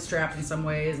probably strapped in some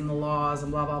ways and the laws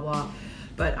and blah, blah, blah.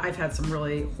 But I've had some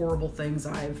really horrible things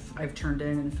I've turned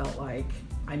in and felt like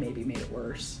I maybe made it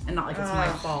worse. And not like it's my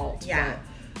fault. Yeah.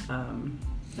 But,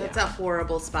 that's a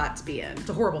horrible spot to be in. It's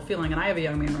a horrible feeling. And I have a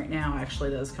young man right now, actually,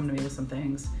 that has come to me with some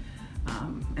things.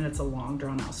 And it's a long,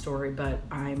 drawn-out story, but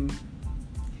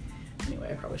anyway,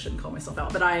 I probably shouldn't call myself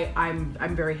out, but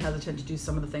I'm very hesitant to do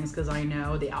some of the things because I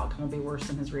know the outcome will be worse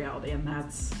than his reality, and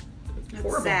that's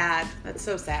horrible. Sad. That's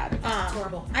so sad. It's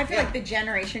horrible. I feel like the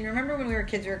generation, remember when we were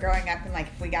kids, we were growing up, and like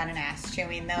if we got an ass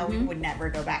chewing, though, we would never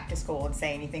go back to school and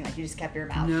say anything. Like, you just kept your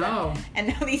mouth shut. And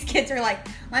now these kids are like,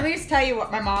 let me just tell you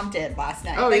what my mom did last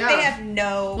night. They have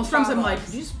no Well, sometimes I'm like,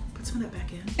 could you just put some of that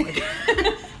back in? Like,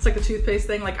 it's like the toothpaste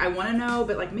thing. Like, I want to know,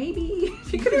 but like maybe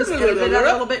if you could just edit it out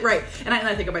a little bit, right? And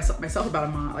I think of myself about a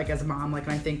mom, like as a mom, like,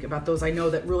 and I think about those I know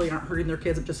that really aren't hurting their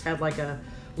kids, but just had like a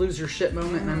lose your shit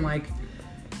moment, and I'm like,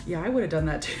 Yeah, I would have done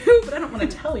that too, but I don't want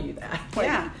to tell you that. Like,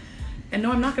 Yeah. And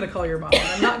no, I'm not going to call your mom.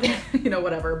 I'm not going to,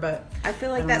 whatever, but. I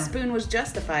feel like I that don't know. spoon was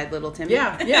justified, little Timmy.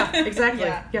 Yeah, exactly.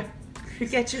 Yeah.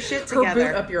 Get your shit Her together.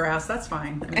 boot up your ass, that's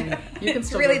fine. I mean, you can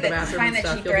still really go to the the bathroom fine and that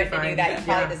stuff. she You'll be threatened to do fine. that. You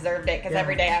probably Yeah. deserved it because Yeah.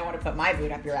 every day I want to put my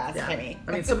boot up your ass, Yeah. Timmy.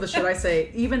 I mean, some of the shit I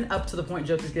say, even up to the point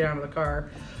Josie's getting out of the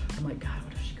car, I'm like, God,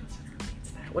 what if she goes and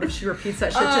repeats that? What if she repeats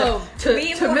that shit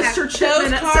we to will have Mr.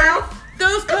 Chipman at cars. South?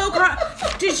 Those co-car.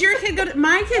 Does your kid go to?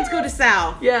 My kids go to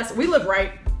South. Yes, we live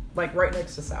right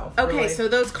next to South. Okay, really. so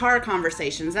those car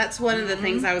conversations, that's one of the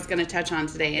things I was going to touch on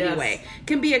today anyway.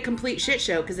 Can be a complete shit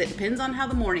show because it depends on how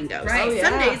the morning goes. Right. Oh, yeah.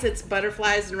 Some days it's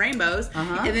butterflies and rainbows,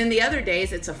 Uh-huh. and then the other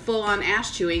days it's a full-on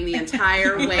ass chewing the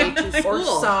entire way to school.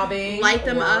 Or sobbing. Light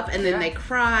them or- up, and then yeah. they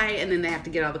cry, and then they have to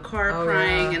get out of the car Oh,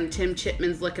 crying, yeah. and Tim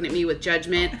Chipman's looking at me with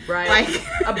judgment. Right. Like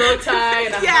a bow tie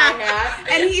and a yeah. high hat.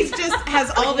 And he just has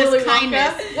all Willy this Wonka.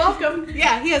 kindness. Welcome.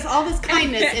 Yeah, he has all this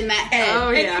kindness in that head.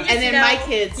 Oh, yeah. you And then just my know-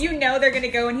 kids. You know they're going to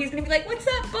go and he's going to be like, what's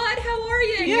up, bud? How are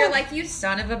you? And Yeah. you're like, you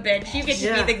son of a bitch. You get to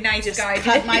Yeah. be the nice Just guy.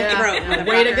 cut my Yeah. throat. Yeah.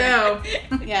 Way to go.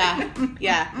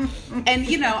 Yeah. And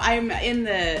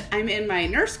I'm in my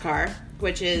nurse car,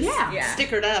 which is Yeah.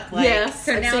 stickered up. Like, Yes.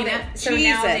 So I've now seen they, it. so Jesus.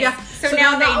 now they, Yeah. so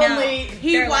now they not know. only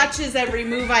he They're like- watches every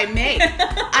move I make.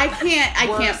 I can't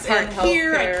Works park in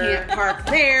here. I healthcare. can't park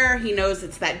there. He knows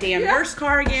it's that damn nurse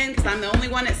car again because I'm the only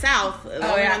one at South. The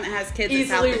only yeah. one that has kids at Easily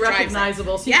South that drives it.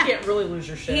 recognizable, so Yeah. you can't really lose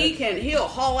your shit. He'll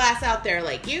haul ass out there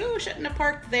like you shouldn't have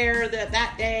parked there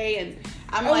that day, and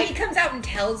I'm Oh, like he comes out and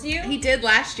tells you? he did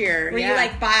last year. Were yeah. you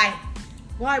like, bye?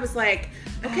 Well, I was like,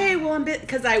 okay, well, I'm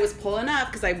because I was pulling up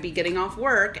because I'd be getting off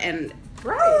work and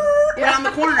Right. around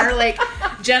the corner, like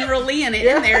General Leeing it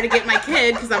in there to get my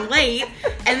kid because I'm late,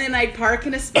 and then I'd park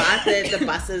in a spot that the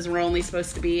buses were only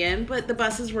supposed to be in, but the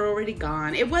buses were already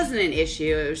gone. It wasn't an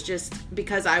issue. It was just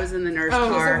because I was in the nurse Oh,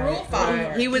 he's a car. rule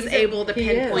follower. He was He's a- able to he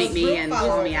pinpoint is. me Rule and follower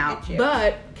pull me will out. get you.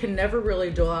 But can never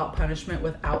really dole out punishment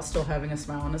without still having a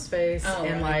smile on his face Oh,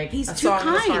 and right. like He's a too song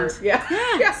in his kind. heart. Yeah.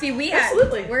 Yeah. See,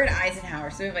 Absolutely. we're at Eisenhower,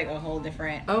 so we have like a whole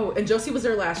different. Oh, and Josie was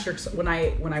there last year 'cause when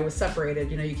I was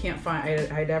separated. You can't find.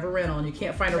 I had to have a rental, and you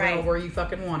can't find a Right. rental where you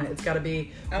fucking want it. It's got to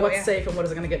be Oh, what's yeah. safe and what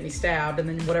is it going to get me stabbed, and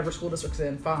then whatever school district's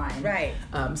in, fine. Right.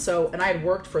 And I had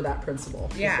worked for that principal.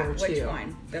 Yeah, before, which too.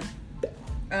 one?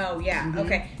 Oh yeah,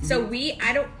 okay. So we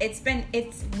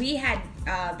had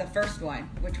the first one,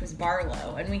 which was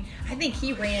Barlow, and I think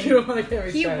he ran. You don't wanna get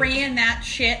me he started. ran that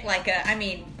shit like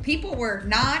people were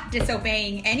not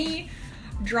disobeying any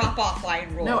drop-off line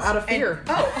rules. No, out of And- fear.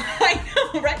 I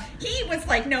know, right? He was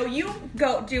like, no, you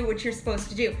go do what you're supposed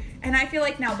to do. And I feel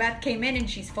like now Beth came in and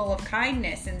she's full of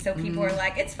kindness, and so people are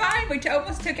like, it's fine. We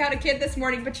almost took out a kid this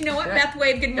morning, but you know what? Mm-hmm. Yeah. Beth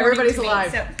waved good morning Everybody's to me.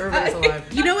 alive. So, Everybody's alive.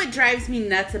 You know what drives me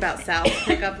nuts about South's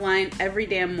pickup line? Every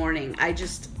damn morning, I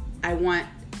want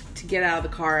to get out of the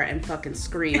car and fucking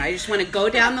scream. I just want to go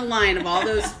down the line of all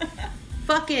those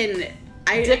fucking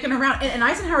Dicking around, and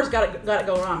Eisenhower's got it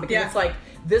going on because Yeah. it's like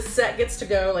this set gets to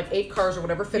go, like 8 cars or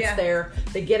whatever fits Yeah. there.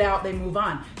 They get out, they move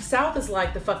on. South is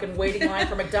like the fucking waiting line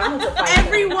for McDonald's at 5 o'clock.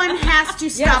 Everyone has to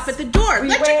stop Yes. at the door. We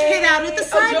Let your kid wait. out at the Oh, Josie's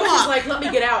sidewalk. like, let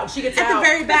me get out. And she gets At the out.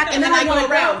 very back, and then I go like,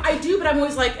 around. no, I do, but I'm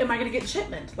always like, am I going to get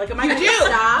Chipman? Like, am I You going do. to get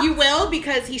stopped? You will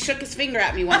because he shook his finger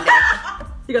at me one day.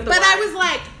 You got the But I whack. was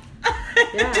like,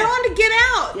 Yeah. tell him to get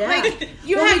out. Yeah. Like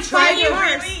you Well, have we tried 5 to-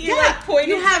 cars. Really? You, like, pointed-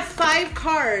 you have 5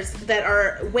 cars that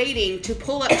are waiting to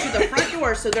pull up to the front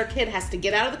door, so their kid has to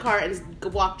get out of the car and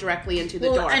walk directly into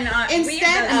the Well, door. and, we Instead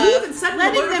have He of even said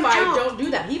letting them out. don't do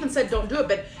that. He even said don't do it,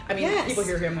 but I mean, Yes. people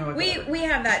hear him. They're like, whatever. We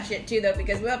have that shit too though,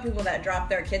 because we have people that drop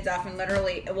their kids off and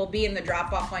literally will be in the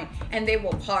drop off line and they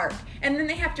will park and then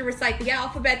they have to recite the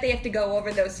alphabet. They have to go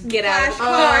over those Get out of the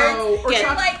flashcards. Oh, or Get-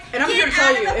 talk, like, and I'm get here to tell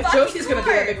out of you, the if fucking Josie's going to be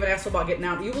car. that big of an asshole about getting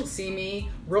out, you will see me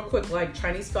real quick, like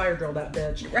Chinese fire drill that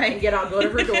bitch, Right. and get out, go to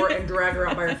her door, and drag her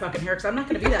out by her fucking hair, because I'm not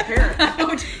going to be that parent.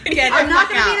 Get I'm the not fuck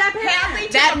going to out. be that parent. Hadley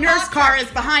took That a nurse Pop-Tart car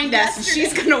is behind us, and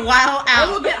she's gonna wow I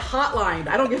will out. get hotlined.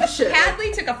 I don't give a shit.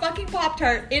 Hadley took a fucking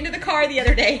Pop-Tart into the car the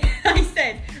other day. I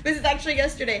said, this is actually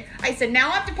yesterday. I said, now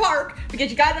I have to park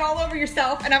because you got it all over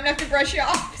yourself and I'm going to have to brush you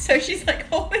off. So she's like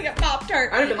holding a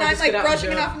Pop-Tart. I'd have been And like, I'm just like get out and brushing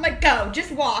it do it. off. I'm like, go,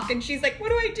 just walk. And she's like, what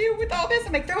do I do with all this?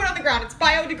 I'm like, throw it on the ground. It's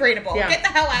biodegradable. Yeah. Get the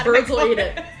hell out Birds of my will eat car.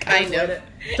 it. Kind Birds will of. eat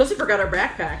it. Josie forgot her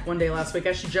backpack one day last week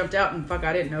as she jumped out and fuck,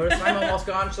 I didn't notice. And I'm almost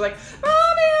gone. She's like,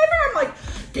 Mommy, I'm like,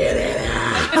 get it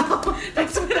out.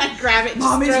 That's when I grab it and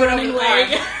Mommy's just throw it running over the car.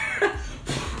 late.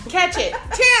 Catch it,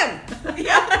 Tim.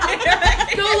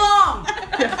 Go long.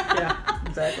 Yeah,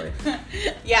 exactly.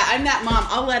 Yeah, I'm that mom.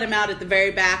 I'll let him out at the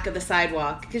very back of the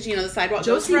sidewalk because the sidewalk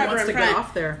goes Josie forever wants in to front. get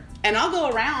off there. And I'll go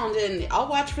around and I'll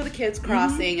watch for the kids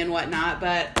crossing and whatnot,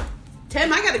 but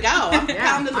Tim, I gotta go. I'm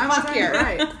pounding the I'm clock on here.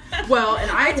 time, right? Well, and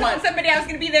I told want. somebody I was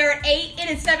going to be there at 8, and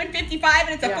it's 7:55, and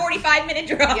it's a 45-minute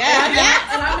drive.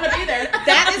 Yeah. And I'm gonna be there.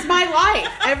 That is my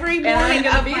life. Every And I'm morning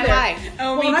gonna of be my there. life.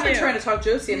 Oh, Well, me and I've too. been trying to talk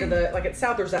Josie into the like at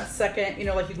South. There's that second, you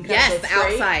know, like you can kind Yes, of the go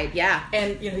straight. outside. Yeah.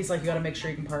 And he's like, you got to make sure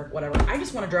you can park, whatever. I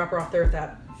just want to drop her off there at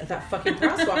that fucking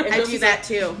crosswalk. And I do Josie's that like,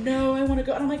 too. No, I want to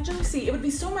go. And I'm like, Josie, it would be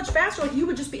so much faster. Like you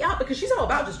would just be out because she's all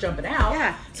about just jumping out.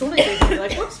 Yeah. So one of the days I'd be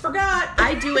like, whoops, forgot.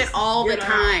 I do it all the You're not.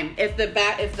 time. If the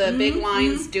big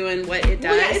line's doing what it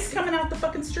does. Well, yeah, it's coming out the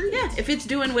fucking street. Yeah, if it's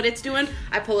doing what it's doing,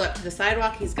 I pull up to the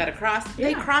sidewalk. He's got to cross.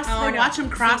 They Yeah. cross. Oh, they no. watch him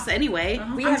cross anyway.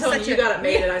 We I'm have telling such you, a- you got it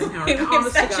made at Eisenhower. We have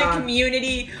Honest to such a God.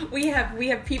 community. We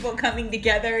have people coming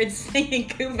together and singing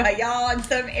 "Kumbaya" in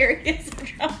some areas.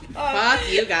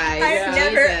 Fuck you guys.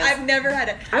 I've never had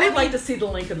a. I would like to see the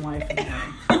Lincoln life. In the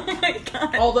morning. Oh my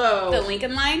god. Although The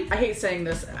Lincoln line. I hate saying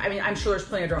this. I mean, I'm sure there's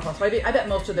plenty of drop-offs. I bet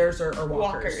most of theirs are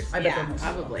walkers. I bet yeah, they're mostly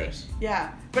probably. walkers.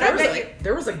 Yeah, but There I was, bet you.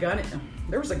 there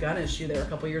was a gun issue there a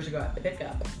couple years ago at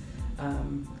pickup.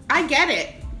 I get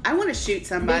it. I want to shoot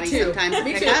somebody Me too. sometimes.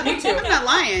 Me Pick too. up. Me too. I'm not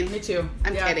lying. Me too.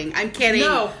 I'm Yeah. kidding. I'm kidding.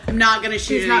 No. I'm not gonna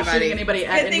shoot She's not anybody. shooting anybody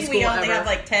at Good any thing school we only ever. have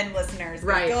like 10 listeners.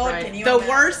 Right, God, right. can you The imagine?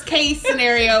 worst case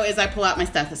scenario is I pull out my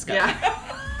stethoscope. Yeah.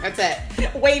 That's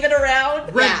it. Wave it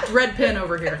around. Red pin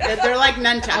over here. They're like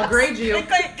nunchucks. I'll grade you. It's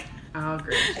like, I'll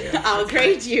grade you. I'll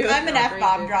grade you. I'm an Oh,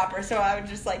 F-bomb great. are so I was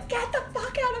just like, get the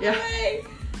fuck out of Yeah. the way.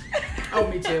 Oh,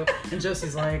 me too. And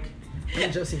Josie's like,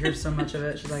 and Josie hears so much of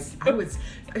it. She's like,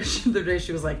 the other day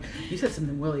she was like, you said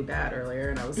something really bad earlier.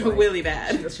 And I was like, Really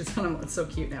bad. She's kind of, it's so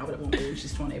cute now, but it won't be when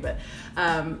she's 20. But,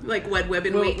 Like Wed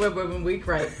Women Well, Week. Women Week,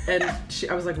 right. And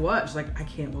I was like, what? She's like, I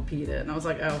can't repeat it. And I was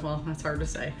like, oh, well, that's hard to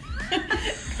say.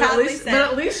 Proudly But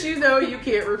at least you know you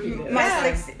can't repeat it. My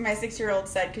Yeah. my 6-year-old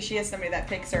said, because she has somebody that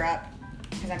picks her up,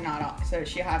 because I'm not off, so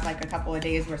she'll have like a couple of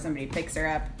days where somebody picks her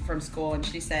up from school, and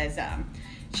she says,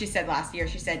 she said last year,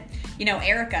 she said, you know,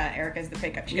 Erica's the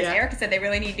pickup. She goes, Yeah. Erica said they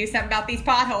really need to do something about these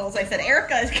potholes. I said,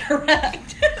 Erica is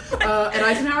correct. At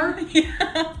Eisenhower?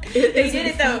 Yeah. They did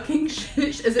it though.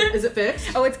 Is it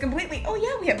fixed? Oh, it's completely. Oh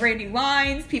yeah, we have brand new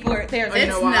lines. People are there. Oh, you It's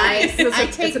know why? nice. It's I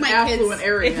it's take an my affluent kids-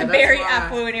 area. It's a that's very why.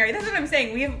 affluent area. That's what I'm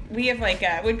saying. We have like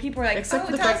when people are like, Except oh,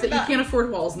 for the tell fact us that you about- can't afford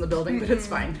walls in the building, but it's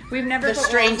fine. We've never The put walls-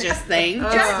 strangest thing.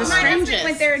 Oh. Just My the husband strangest.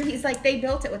 went there and he's like, they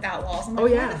built it without walls. I'm like, Oh,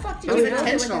 yeah. Why the fuck did It you was build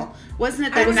it intentional. Wasn't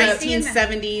it I the was like seeing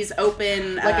 1970s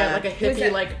open? Like a hippie, Was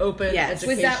that- like open Yes. education.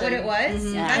 Was that what it was?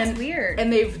 Mhm. That's And- weird.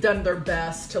 And they've done their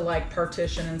best to like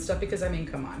partition and stuff because I mean,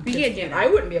 come on. We kids can't do can't- that. I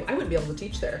wouldn't be able to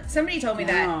teach there. Somebody told me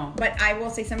No. that, but I will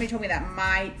say somebody told me that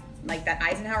that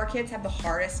Eisenhower kids have the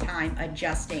hardest time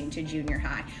adjusting to junior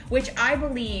high, which I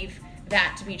believe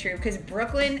that to be true because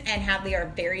Brooklyn and Hadley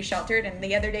are very sheltered. And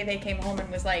the other day they came home and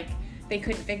was like, they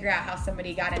couldn't figure out how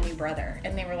somebody got a new brother,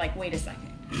 and they were like, wait a second.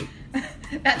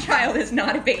 That child is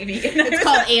not a baby. It's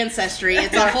called ancestry.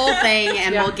 It's a whole thing,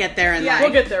 and Yeah. we'll get there in Yeah. life.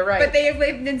 We'll get there, right? But they have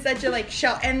lived in such a like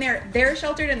and they're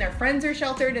sheltered, and their friends are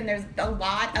sheltered, and there's a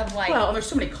lot of like. Well, and there's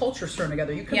so many cultures thrown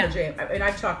together. You come Yeah. to jail, and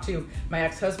I've talked to my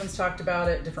ex-husband's talked about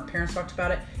it. Different parents talked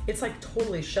about it. It's like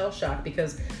totally shell shock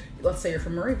because, let's say you're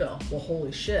from Murrayville. Well,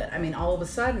 holy shit! I mean, all of a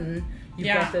sudden you've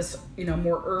Yeah. got this,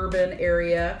 more urban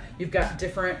area. You've got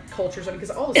different cultures. I mean,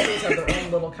 because all the schools have their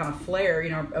own little kind of flair,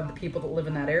 of the people that live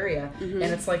in that area, and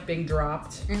it's like being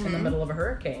dropped in the middle of a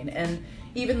hurricane. And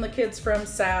even the kids from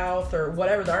South or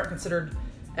whatever that aren't considered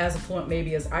as affluent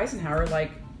maybe as Eisenhower,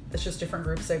 like. It's just different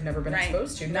groups they've never been Right.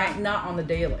 exposed to. Right. Not on the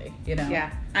daily, Yeah,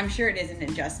 I'm sure it is an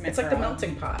adjustment. It's like for the all.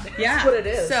 melting pot. Yeah, That's what it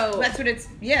is. So that's what it's.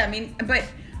 Yeah, I mean, but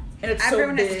and it's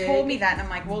everyone so has big. told me that, and I'm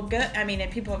like, well, good. I mean,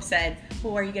 and people have said,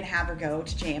 well, are you gonna have her go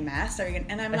to JMS? Are you gonna?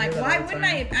 And I'm I like, hear that why all the wouldn't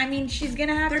time. I? I mean, she's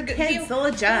gonna have They're to go. kids, they'll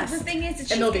adjust. The thing is,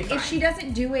 And they'll be fine. if she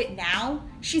doesn't do it now,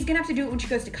 she's gonna have to do it when she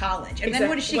goes to college, and then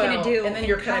what is she Well, gonna do? And then in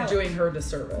you're kind of college? doing her a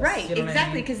disservice. Right, you know what I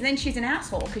exactly, mean? because then she's an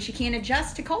asshole because she can't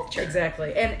adjust to culture.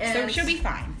 Exactly. And So she'll be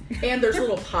fine. And there's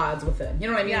little pods within. You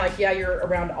know what I mean? Yeah. Like, yeah, you're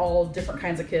around all different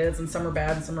kinds of kids, and some are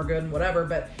bad and some are good and whatever,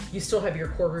 but you still have your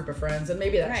core group of friends, and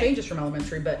maybe that Right. changes from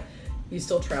elementary, but you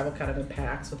still travel kind of in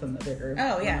packs within the bigger.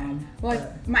 Oh yeah. Well,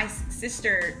 but- my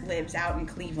sister lives out in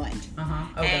Cleveland. Uh-huh.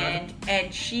 Oh,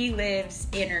 and she lives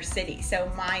inner city.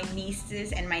 So my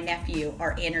nieces and my nephew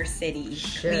are inner city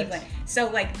Shit. Cleveland. So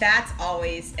like that's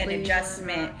always an Cleveland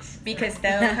adjustment rocks. because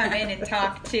they'll come in and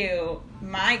talk to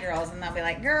my girls and they'll be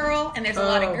like girl, and there's a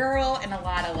lot of Oh. girl and a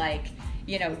lot of like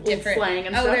different slang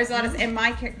and oh stuff. there's a lot of, and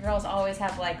my girls always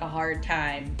have like a hard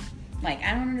time, like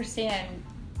I don't understand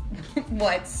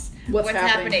what's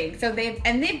happening. So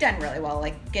they've done really well,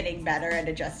 like getting better at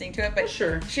adjusting to it. But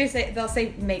Sure. they'll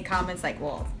make comments like,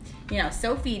 well,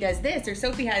 Sophie does this or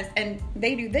Sophie has, and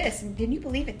they do this. And can you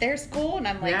believe at their school? And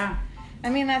I'm like, Yeah. I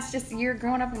mean, that's just, you're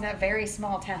growing up in that very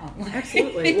small town.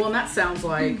 Absolutely. Well, and that sounds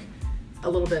like a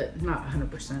little bit, not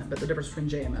 100%, but the difference between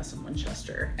JMS and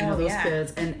Winchester. You know, those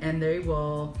kids, and they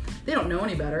don't know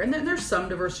any better. And then there's some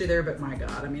diversity there, but my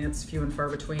God, I mean, it's few and far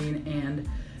between. And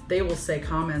they will say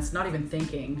comments, not even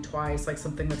thinking twice, like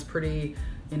something that's pretty,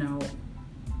 you know,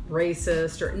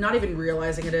 racist, or not even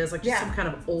realizing it is, like just some kind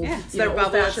of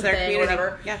old-fashioned thing or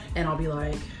whatever. Yeah. And I'll be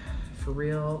like, for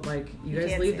real, like, you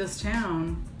guys leave this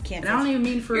town. And I don't even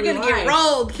mean for you're gonna get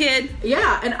rolled, kid.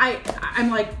 Yeah, and I'm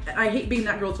like, I hate being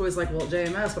that girl that's always like, well,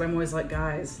 JMS, but I'm always like,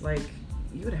 guys, like,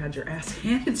 you would have had your ass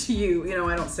handed to you. You know,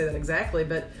 I don't say that exactly,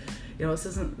 but you know, this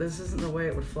isn't the way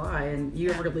it would fly. And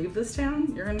you ever leave this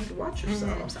town, you're gonna need to watch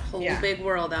yourself. There's a whole big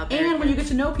world out there. And when you get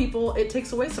to know people, it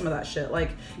takes away some of that shit.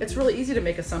 Like, it's really easy to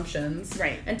make assumptions,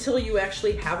 right? Until you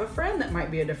actually have a friend that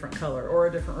might be a different color or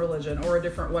a different religion or a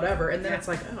different whatever, and then it's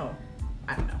like, oh,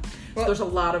 I don't know. Well, so there's a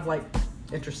lot of like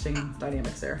interesting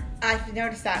dynamics there. I've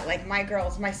noticed that, like,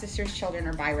 my sister's children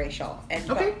are biracial, and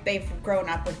they've grown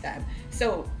up with them.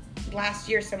 So last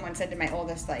year someone said to my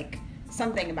oldest, like,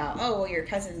 something about, oh, well, your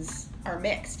cousins are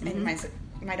mixed. And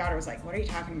my daughter was like, what are you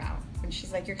talking about? And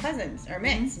she's like, your cousins are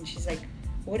mixed. And she's like,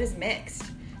 what is mixed?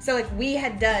 So, like, we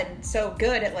had done so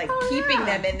good at, like, keeping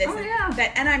them in this.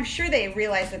 That, and I'm sure they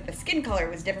realized that the skin color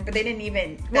was different, but they didn't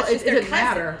even. Well, it didn't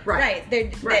matter. Right.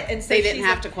 And so they didn't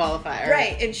have to qualify.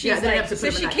 Right. And she's like, so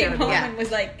she came home and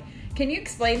was like, can you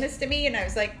explain this to me? And I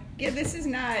was like, yeah, this is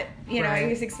not, you know, I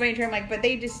just explained to her, I'm like, but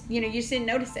they just, you know, you just didn't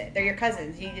notice it. They're your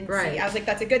cousins. You didn't see. I was like,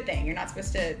 that's a good thing. You're not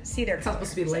supposed to see their color.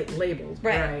 It's not supposed to be labeled.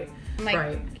 Right. I'm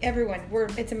like, everyone,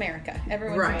 it's America.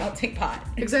 Everyone's a melting pot.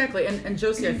 Exactly. And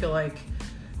Josie, I feel like,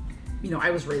 you know,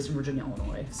 I was raised in Virginia,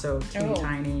 Illinois, so teeny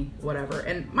tiny, whatever.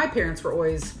 And my parents were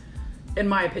always, in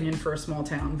my opinion, for a small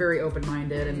town, very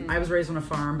open-minded. And I was raised on a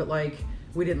farm, but, like,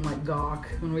 we didn't, like, gawk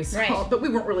when we saw it. But we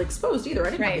weren't really exposed either.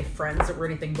 I didn't have any friends that were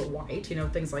anything but white, you know,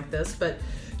 things like this. But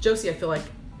Josie, I feel like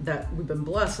that we've been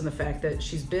blessed in the fact that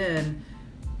she's been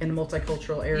in a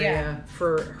multicultural area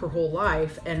for her whole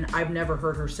life, and I've never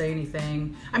heard her say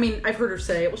anything. I mean, I've heard her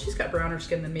say, well, she's got browner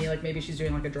skin than me, like maybe she's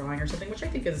doing like a drawing or something, which I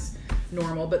think is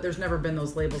normal, but there's never been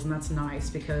those labels, and that's nice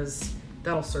because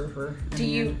that'll serve her.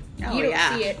 You don't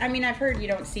see it. I mean, I've heard you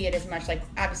don't see it as much, like,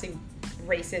 obviously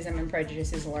racism and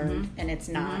prejudice is learned, and it's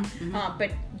not.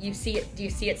 But you see it. Do you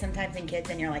see it sometimes in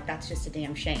kids, and you're like, that's just a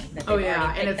damn shame that they've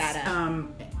already picked that up.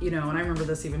 You know, and I remember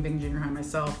this even being junior high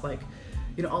myself, like,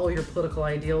 you know, all your political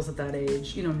ideals at that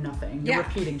age, you know, nothing. You're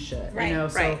repeating shit. You know,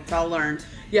 so it's all learned.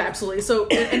 Yeah, absolutely. So,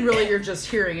 and really you're just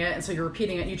hearing it, and so you're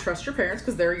repeating it, and you trust your parents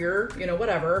because they're your, you know,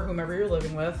 whatever, whomever you're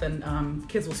living with, and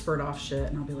kids will spurt off shit,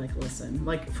 and I'll be like, listen,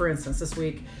 like, for instance, this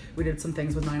week we did some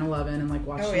things with 9/11 and, like,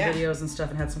 watched some videos and stuff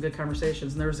and had some good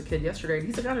conversations, and there was a kid yesterday, and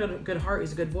he's got a good heart,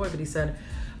 he's a good boy, but he said,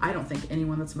 I don't think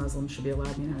anyone that's Muslim should be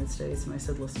allowed in the United States. And I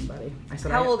said, listen, buddy. I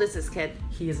said, how old is this kid?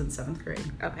 He is in 7th grade.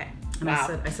 Okay. And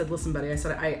I said, listen, buddy. I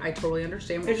said, I totally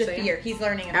understand what you're saying. There's a fear. He's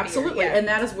learning a fear. Absolutely. And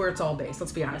that is where it's all based.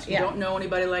 Let's be honest. You don't know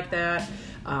anybody like that.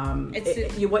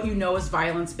 What you know is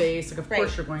violence-based. Like, of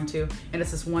course you're going to. And it's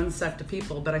this one sect of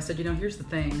people. But I said, you know, here's the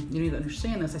thing. You need to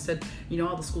understand this. I said, you know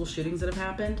all the school shootings that have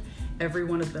happened?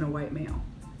 Everyone has been a white male.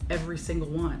 Every single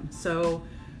one. So,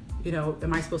 you know,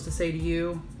 am I supposed to say to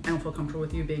you, I don't feel comfortable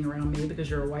with you being around me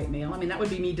because you're a white male? I mean, that would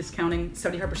be me discounting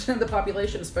 75% of the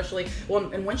population, especially,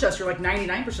 well, in Winchester, like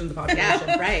 99% of the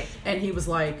population. Right. And he was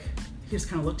like, he just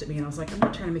kind of looked at me and I was like, I'm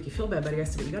not trying to make you feel bad, buddy. I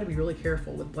said, but you got to be really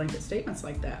careful with blanket statements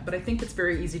like that. But I think it's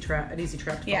very an easy trap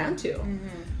to fall into. And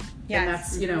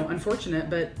that's, you know, unfortunate,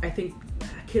 but I think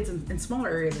kids in smaller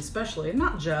areas especially, and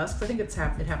not just, 'cause I think it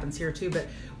happens here too, but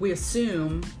we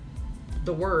assume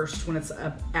the worst when it's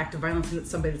an act of violence and it's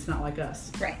somebody that's not like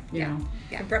us. Right. You know?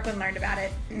 Yeah. Brooklyn learned about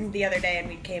it the other day,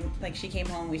 and she came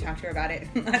home, we talked to her about it.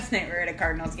 Last night we were at a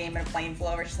Cardinals game and a plane flew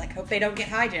over. She's like, hope they don't get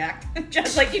hijacked.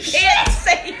 Just like, you can't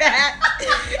say that.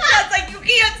 Just like, you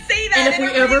can't say that. And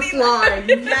if we ever fly.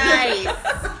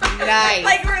 Nice.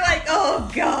 Like, we're like, oh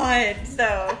God.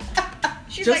 So...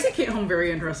 Josie came home very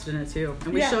interested in it too,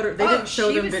 and we showed her. They didn't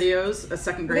show them videos, a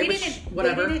second grade,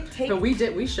 whatever. But we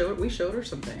did. We showed her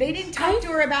some things. They didn't talk to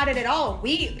her about it at all.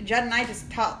 Judd and I just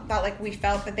thought like we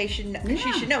felt that they should.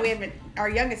 She should know. We haven't. Our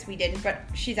youngest, we didn't, but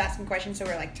she's asking questions, so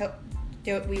we're like, do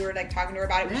it. We were like talking to her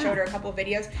about it. We showed her a couple of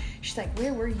videos. She's like,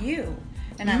 where were you?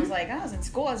 And I was like, I was in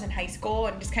school, I was in high school,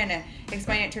 and just kind of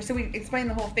explain it to her. So we explained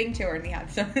the whole thing to her, and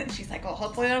so she's like, well,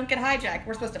 hopefully I don't get hijacked.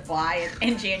 We're supposed to fly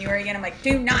in January again. I'm like,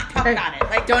 do not talk about it.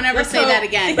 Like, Don't ever say that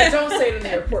again. But don't say it in the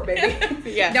airport, baby.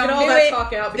 Yeah. Don't Get all do that it.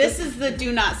 talk out. This is the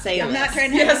do not say I'm list. not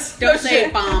trying to. Yes. Don't say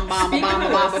bomb, bomb, Speaking bomb,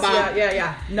 of bomb, this, bomb.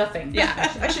 Yeah. Nothing. Yeah.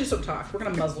 Actually, just don't talk. We're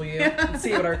gonna muzzle you and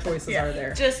see what our choices are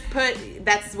there. Just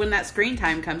that's when that screen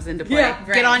time comes into play. Yeah, Get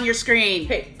right. on your screen.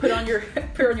 Hey, put on your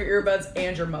earbuds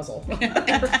and your muzzle.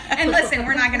 And listen,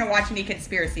 we're not going to watch any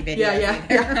conspiracy videos.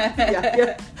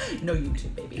 Yeah. No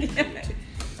YouTube, baby. No YouTube.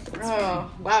 Oh,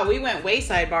 wow. We went way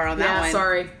sidebar on that Yeah, one.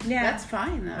 sorry. Yeah. That's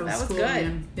fine, though. That was cool, good.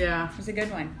 man. Yeah. It was a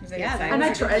good one. It was a Yeah, good that side. And I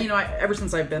was a try, ever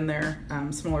since I've been there,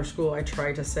 smaller school, I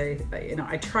try to say,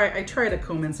 I try to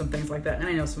comb in some things like that. And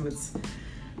I know some of it's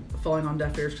falling on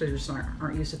deaf ears because you just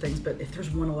aren't used to things. But if there's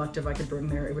one elective I could bring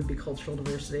there, it would be cultural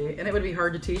diversity, and it would be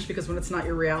hard to teach because when it's not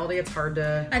your reality, it's hard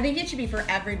to. I think it should be for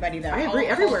everybody, though. I agree,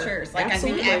 All everywhere. cultures. Like,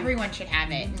 Absolutely. I think everyone should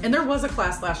have it. And there was a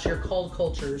class last year called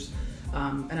Cultures,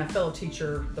 and a fellow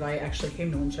teacher that I actually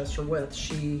came to Winchester with,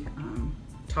 she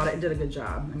taught it and did a good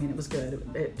job. I mean, it was good.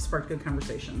 It sparked good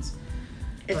conversations.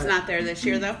 It's But- not there this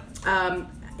year, though.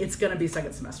 It's going to be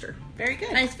second semester. Very good.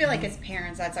 And I just feel like as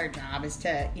parents, that's our job, is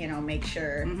to, make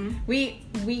sure. We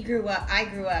grew up, I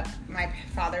grew up, my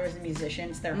father was a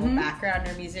musician, so their whole background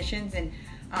are musicians. And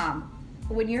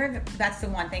that's the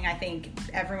one thing I think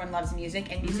everyone loves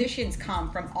music, and musicians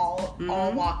come from all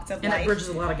walks of And life. it bridges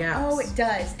a lot of gaps. Oh, it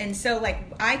does. And so, like,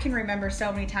 I can remember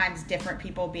so many times different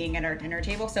people being at our dinner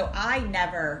table. So I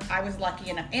was lucky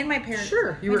enough. And my parents,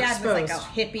 Sure, you my were dad was like a exposed.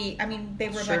 hippie. I mean, they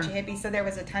were a bunch of hippies, so there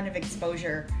was a ton of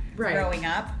exposure Right. growing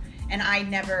up. And I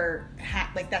never had,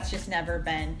 that's just never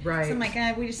been. Right. So I'm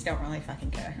like, we just don't really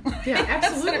fucking care. Yeah,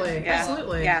 That's what absolutely. it-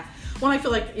 Absolutely. Yeah. Well, I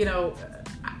feel like,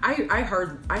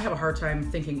 I have a hard time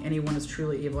thinking anyone is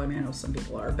truly evil. I mean, I know some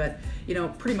people are, but,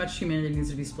 pretty much humanity needs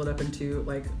to be split up into,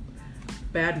 like,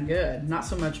 bad and good. Not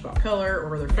so much about color or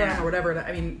where they're from or whatever.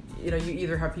 I mean, you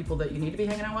either have people that you need to be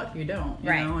hanging out with or you don't, you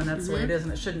Right. know, and that's the way it is,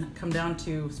 and it shouldn't come down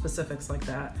to specifics like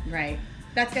that. Right.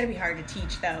 That's got to be hard to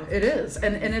teach, though. It is,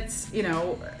 and it's,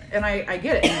 and I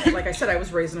get it. And like I said, I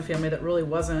was raised in a family that really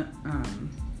wasn't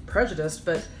prejudiced,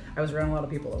 but I was around a lot of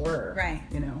people that were. Right.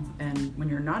 And when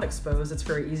you're not exposed, it's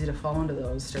very easy to fall into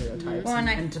those stereotypes Well,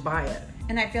 and to buy it.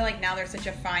 And I feel like now there's such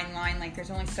a fine line, like there's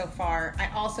only so far. I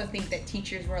also think that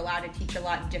teachers were allowed to teach a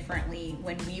lot differently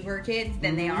when we were kids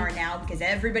than they are now, because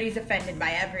everybody's offended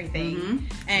by everything.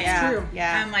 And Yeah, true.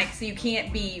 yeah. I'm like, so you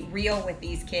can't be real with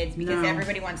these kids because No.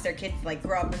 everybody wants their kids to like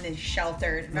grow up in this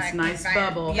sheltered This nice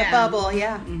bubble. Yeah. Bubble,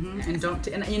 yeah. And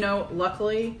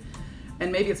luckily,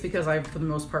 and maybe it's because I've, for the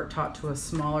most part, taught to a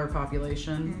smaller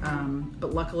population.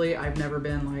 But luckily, I've never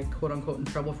been, like, quote unquote, in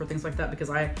trouble for things like that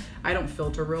because I don't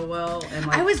filter real well. And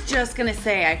like, I was just going to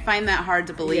say, I find that hard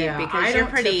to believe yeah, because I you're don't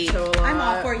pretty. tiptoe a lot. I'm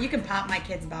all for it. You can pop my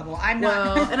kid's bubble. I'm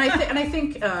Well, not. and I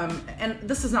think, and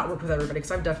this has not worked with everybody because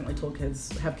I've definitely told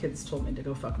kids told me to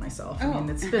go fuck myself. I mean,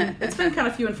 it's been kind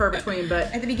of few and far between,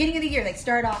 but At the beginning of the year, like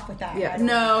start off with that. yeah, right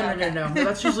no. away. Okay.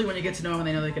 That's usually when you get to know them and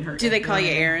they know they can hurt you. Do they call you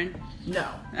know what I mean? Aaron? No.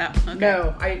 Oh, okay.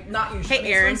 No, I not usually.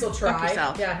 Hey, Aaron, Friends will fuck try.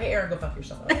 yourself. Yeah, hey Aaron, go fuck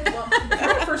yourself. Well, if we're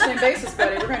on a first name basis,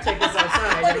 buddy, we're gonna take this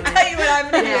outside. Let me tell you what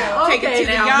I'm gonna Yeah, do. Take it okay, to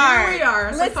the now yard. here we are.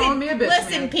 It's like calling me a bitch.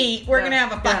 Listen, man. Pete, we're gonna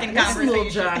have a fucking listen, little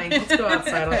conversation. Johnny, let's go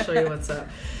outside. I'll show you what's up.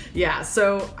 Yeah,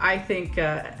 so I think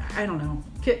I don't know.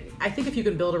 I think if you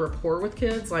can build a rapport with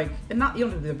kids, like, and not you don't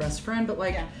have to be their best friend, but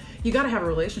like. Yeah. You got to have a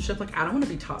relationship. Like, I don't want to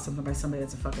be taught something by somebody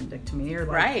that's a fucking dick to me, or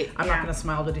like, Right, I'm yeah. not going to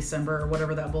smile to December or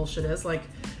whatever that bullshit is. Like,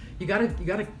 you gotta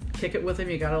kick it with them.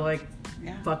 You gotta like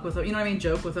fuck with them. You know what I mean?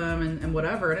 Joke with them and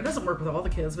whatever. And it doesn't work with all the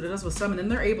kids, but it does with some. And then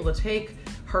they're able to take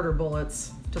harder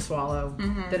bullets to swallow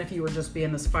than if you were just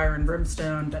being this fire and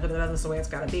brimstone. This is the way it's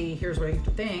got to be. Here's what you have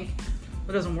to think.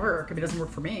 It doesn't work. I mean, it doesn't work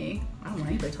for me. I don't want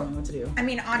anybody telling me what to do. I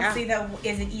mean, honestly, though,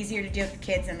 is it easier to deal with the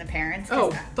kids than the parents?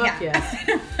 'Cause, Oh, fuck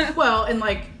yes. Well, and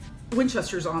like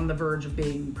Winchester's on the verge of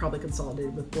being probably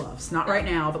consolidated with Bluffs. Not right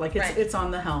now, but like it's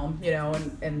on the helm, you know,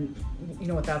 and you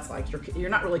know what that's like. You're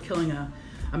not really killing a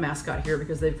mascot here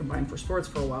because they've combined for sports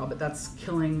for a while, but that's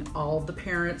killing all of the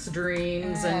parents'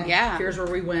 dreams and here's where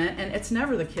we went. And it's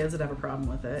never the kids that have a problem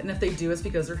with it. And if they do, it's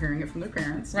because they're hearing it from their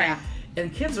parents. Right.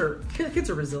 And kids are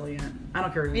resilient. I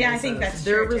don't care what I think that's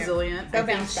they're true, too. resilient. They'll I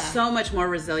think bounce back. So much more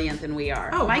resilient than we are.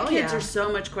 Oh, my hell kids yeah. are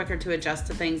so much quicker to adjust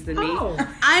to things than Oh. me.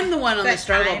 I'm the one on the That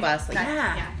struggle time, bus. Like,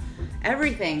 that-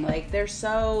 everything. Like, they're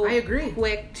so I agree.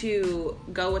 quick to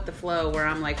go with the flow where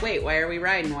I'm like, wait, why are we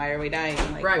riding? Why are we dying?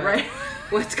 Like, Right.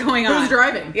 What's going on? Who's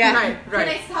driving? Yeah. Right. Can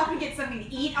I stop and get something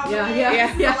to eat? Yeah.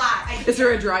 This is a lot. Is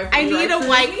there a drive? I need a drive-thru?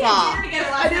 White Claw. I need a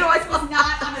White Claw. This was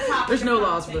not on the top There's no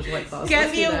laws for those White Claws. Get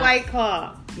Let's me do a that. White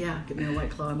Claw. Yeah, get me a White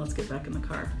Claw and let's get back in the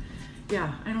car.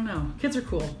 Yeah, I don't know. Kids are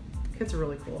cool. Kids are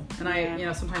really cool.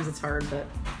 And sometimes it's hard, but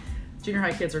junior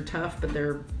high kids are tough, but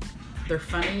they're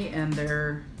funny and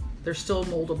they're still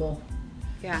moldable.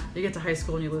 Yeah. You get to high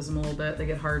school and you lose them a little bit. They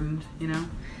get hardened,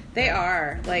 They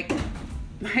are. Like,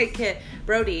 my kid,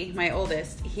 Brody, my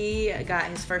oldest, he got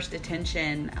his first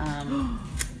detention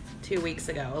 2 weeks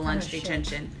ago, a lunch shit.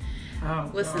 detention.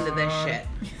 Oh, Listen to this shit.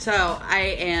 So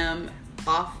I am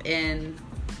off in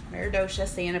Meredosia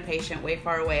seeing a patient way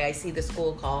far away. I see the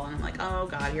school call and I'm like, oh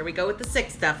God, here we go with the sick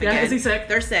stuff again. Yeah, is he sick?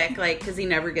 They're sick, because he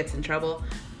never gets in trouble.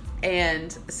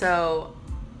 And so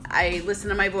I listen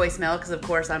to my voicemail because of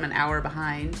course I'm an hour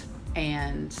behind.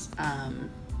 And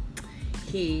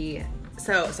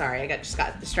sorry, I just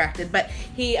got distracted. But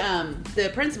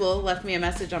the principal left me a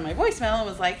message on my voicemail and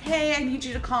was like, hey, I need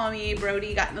you to call me.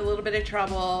 Brody got in a little bit of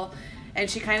trouble. And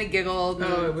she kind of giggled.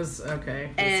 Oh, it was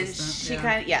okay. And she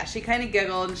kind of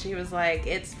giggled and she was like,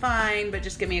 it's fine, but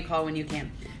just give me a call when you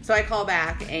can. So I call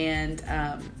back and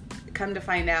come to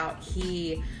find out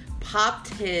he popped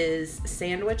his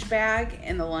sandwich bag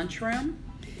in the lunchroom.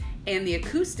 And the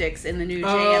acoustics in the new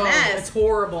JMS it's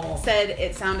horrible. said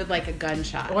it sounded like a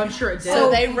gunshot. Oh, I'm sure it did.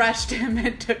 So they rushed him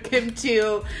and took him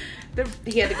to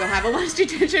he had to go have a lunch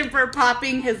detention for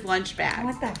popping his lunch bag.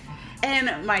 What the fuck?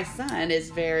 And my son is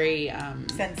very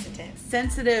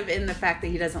sensitive in the fact that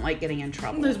he doesn't like getting in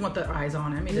trouble. He doesn't want the eyes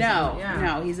on him.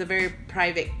 No, he's a very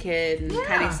private kid and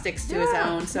kind of sticks to his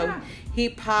own. So he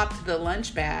popped the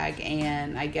lunch bag,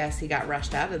 and I guess he got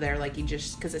rushed out of there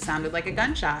because it sounded like a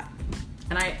gunshot.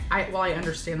 And while I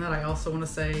understand that, I also want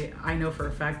to say I know for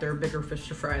a fact there are bigger fish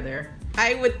to fry there.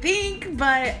 I would think,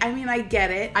 but I mean, I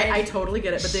get it. I totally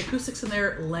get it, but the acoustics in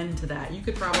there lend to that. You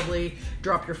could probably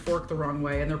drop your fork the wrong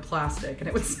way, and they're plastic, and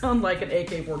it would sound like an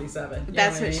AK-47.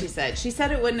 That's what she said. She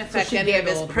said it wouldn't affect she any of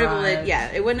his giggled, privilege. right.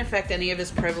 Yeah, it wouldn't affect any of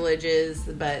his privileges,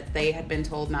 but they had been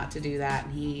told not to do that,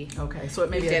 and he Okay, so it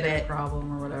maybe did had a it.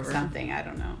 problem or whatever. Something, I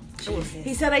don't know. Jesus.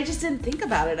 He said, I just didn't think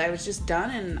about it. I was just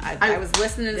done, and I was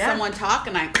listening to someone talk,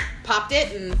 and I popped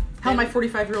it, and... Hell, my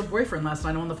 45-year-old boyfriend last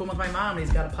night on the phone with my mom, and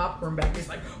he's got a popcorn bag. He's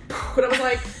like, but I was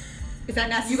like, is that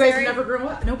necessary? you guys never grow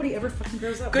up. Nobody ever fucking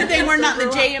grows up. Good thing we're not in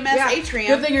the JMS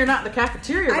atrium. Good thing you're not in the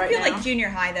cafeteria right now. I feel like junior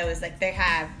high, though, is like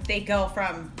they go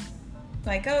from,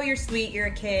 like, oh, you're sweet, you're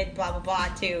a kid, blah, blah, blah,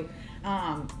 to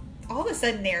all of a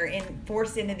sudden they're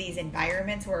forced into these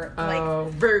environments where,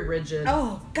 very rigid.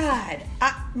 Oh, God.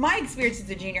 My experiences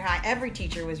at junior high, every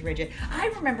teacher was rigid. I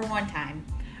remember one time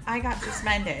I got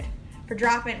suspended for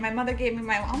dropping. My mother gave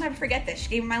me I'll never forget this. She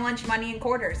gave me my lunch money in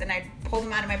quarters, and I pulled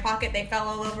them out of my pocket. They fell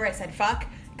all over. I said, fuck,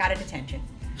 got a detention.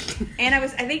 And I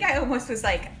think I almost was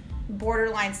like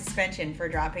borderline suspension for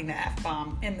dropping the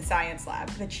F-bomb in the science lab,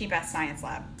 the cheap-ass science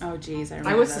lab. Oh, geez. I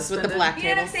remember was those with suspended. the black You know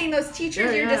what I'm table. saying? Those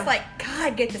teachers, you're just like,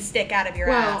 God, get the stick out of your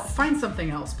Well, ass. find something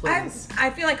else, please. I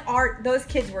feel like those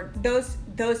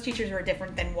teachers were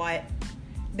different than what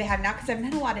they have now, because I've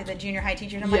met a lot of the junior high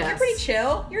teachers. I'm like, you're pretty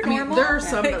chill. You're normal. There are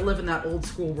some that live in that old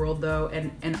school world, though,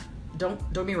 and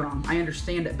don't get me wrong, I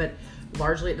understand it, but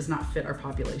largely it does not fit our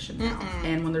population now.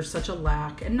 And when there's such a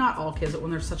lack, and not all kids, but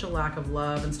when there's such a lack of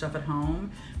love and stuff at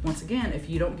home, once again, if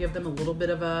you don't give them a little bit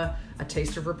of a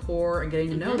taste of rapport and getting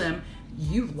to know them,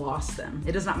 you've lost them.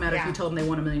 It does not matter if you tell them they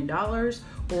won $1 million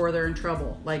or they're in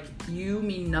trouble. Like, you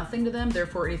mean nothing to them,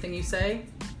 therefore anything you say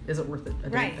isn't worth a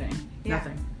damn thing. Yeah.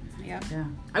 Nothing. Yep. Yeah.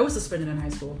 I was suspended in high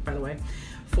school, by the way,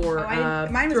 for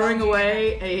mine was throwing all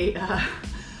away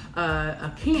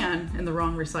a can in the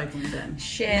wrong recycling bin.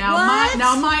 Shit.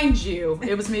 Now, mind you,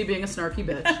 it was me being a snarky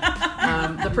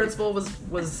bitch. The principal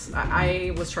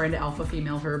I was trying to alpha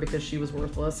female her because she was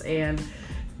worthless, and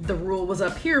the rule was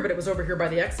up here, but it was over here by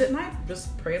the exit, and I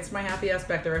just pranced my happy ass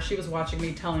back there as she was watching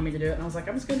me, telling me to do it, and I was like,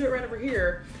 I'm just going to do it right over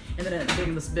here. And then it ended up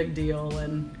being this big deal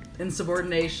and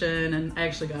insubordination, and I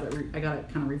actually got it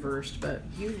kind of reversed, but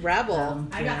You rebel.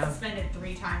 I got suspended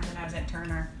 3 times when I was at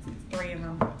Turner. 3 of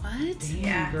them. What?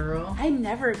 damn, girl. I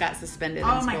never got suspended in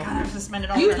Oh school. my God, I was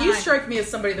suspended all the time. You strike me as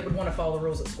somebody that would want to follow the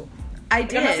rules at school. I I'm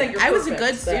not saying did. you're I was a perfect,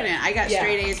 good but- student. I got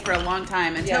straight A's for a long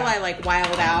time until I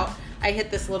wilded out. I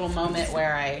hit this little moment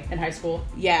where In high school?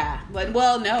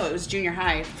 well, no, it was junior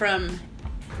high. From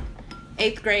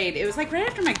 8th grade, it was like right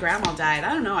after my grandma died.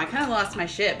 I don't know, I kind of lost my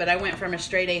shit, but I went from a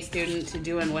straight A student to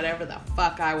doing whatever the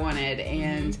fuck I wanted,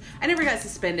 and I never got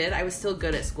suspended. I was still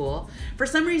good at school. For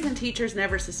some reason, teachers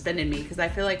never suspended me because I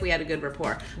feel like we had a good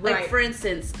rapport. Like, Right. for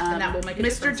instance, that will make a Mr.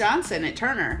 difference. Johnson at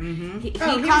Turner. He he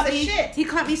caught was the me. shit. He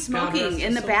caught me smoking rest in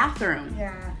his the soul. bathroom.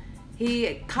 Yeah. He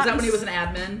Is caught that me when he was an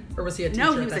admin, or was he a teacher?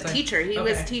 No, he at was that a time? teacher. He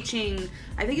was Okay. teaching,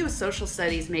 I think it was social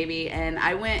studies maybe, and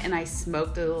I went and I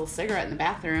smoked a little cigarette in the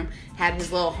bathroom, had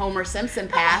his little Homer Simpson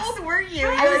pass. How old were you?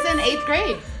 I was in 8th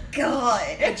grade. I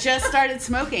God. just started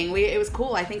smoking. It was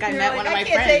cool. I think I You're met like, one of I my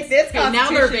can't friends. take this Okay, now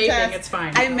they're Constitution vaping. test. It's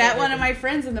fine. I Now met they're one of vaping. my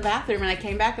friends in the bathroom, and I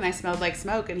came back and I smelled like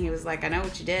smoke, and he was like, I know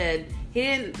what you did. He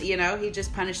didn't, he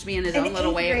just punished me in his In own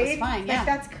little 8th way. It was grade? fine. Like, Yeah.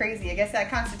 that's crazy. I guess that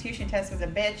Constitution test was a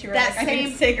bitch. You were That like, I need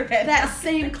same a cigarette. that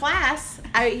same class,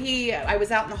 I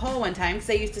was out in the hall one time because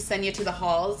they used to send you to the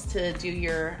halls to do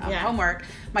your Yeah. homework.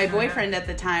 My boyfriend at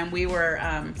the time, we were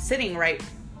sitting right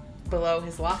below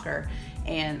his locker,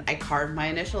 and I carved my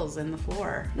initials in the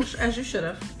floor. As you should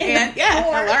have. And floor. You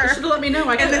should alert. have let me know.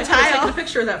 I In could the have taken tile. a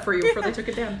picture of that for you before they took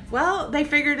it down. Well, they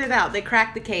figured it out. They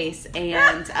cracked the case,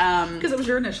 and Because it was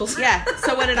your initials. yeah.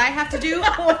 So what did I have to do?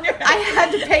 I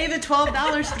had to pay the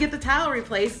 $12 to get the tile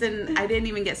replaced, and I didn't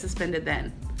even get suspended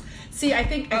then. See, I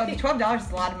think $12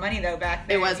 is a lot of money though back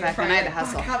then. It was You were back then. I had to probably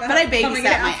hustle. like, fuck, how But I about coming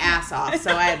babysat my out? ass off,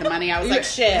 so I had the money. I was You- like,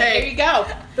 shit, hey, there you go.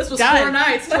 this was Done. 4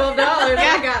 nights, $12.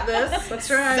 I got this.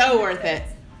 That's right. So worth it.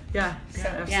 Yeah, So-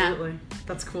 absolutely.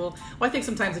 That's cool. Well, I think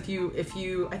sometimes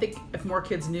if more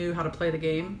kids knew how to play the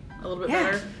game a little bit Yeah.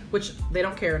 better, which they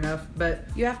don't care enough, but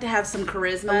You have to have some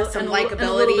charisma, some and likability. and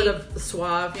a little bit of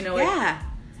suave, like yeah.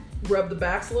 rub the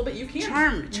backs a little bit. You can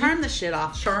Charm the shit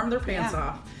off. charm their pants Yeah.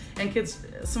 off. And kids,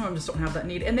 some of them just don't have that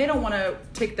need, and they don't want to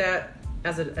take that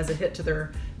as a hit to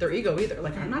their ego either.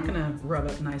 Like, I'm not gonna rub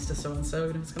it nice to so and so,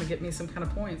 even if it's gonna get me some kind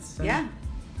of points. So. Yeah.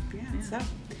 So,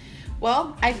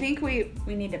 well, I think we.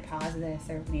 We need to pause this,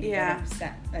 or we need to Yeah. go to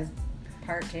set as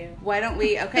part 2. Why don't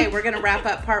we? Okay, we're gonna wrap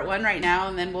up part 1 right now,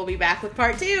 and then we'll be back with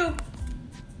part 2.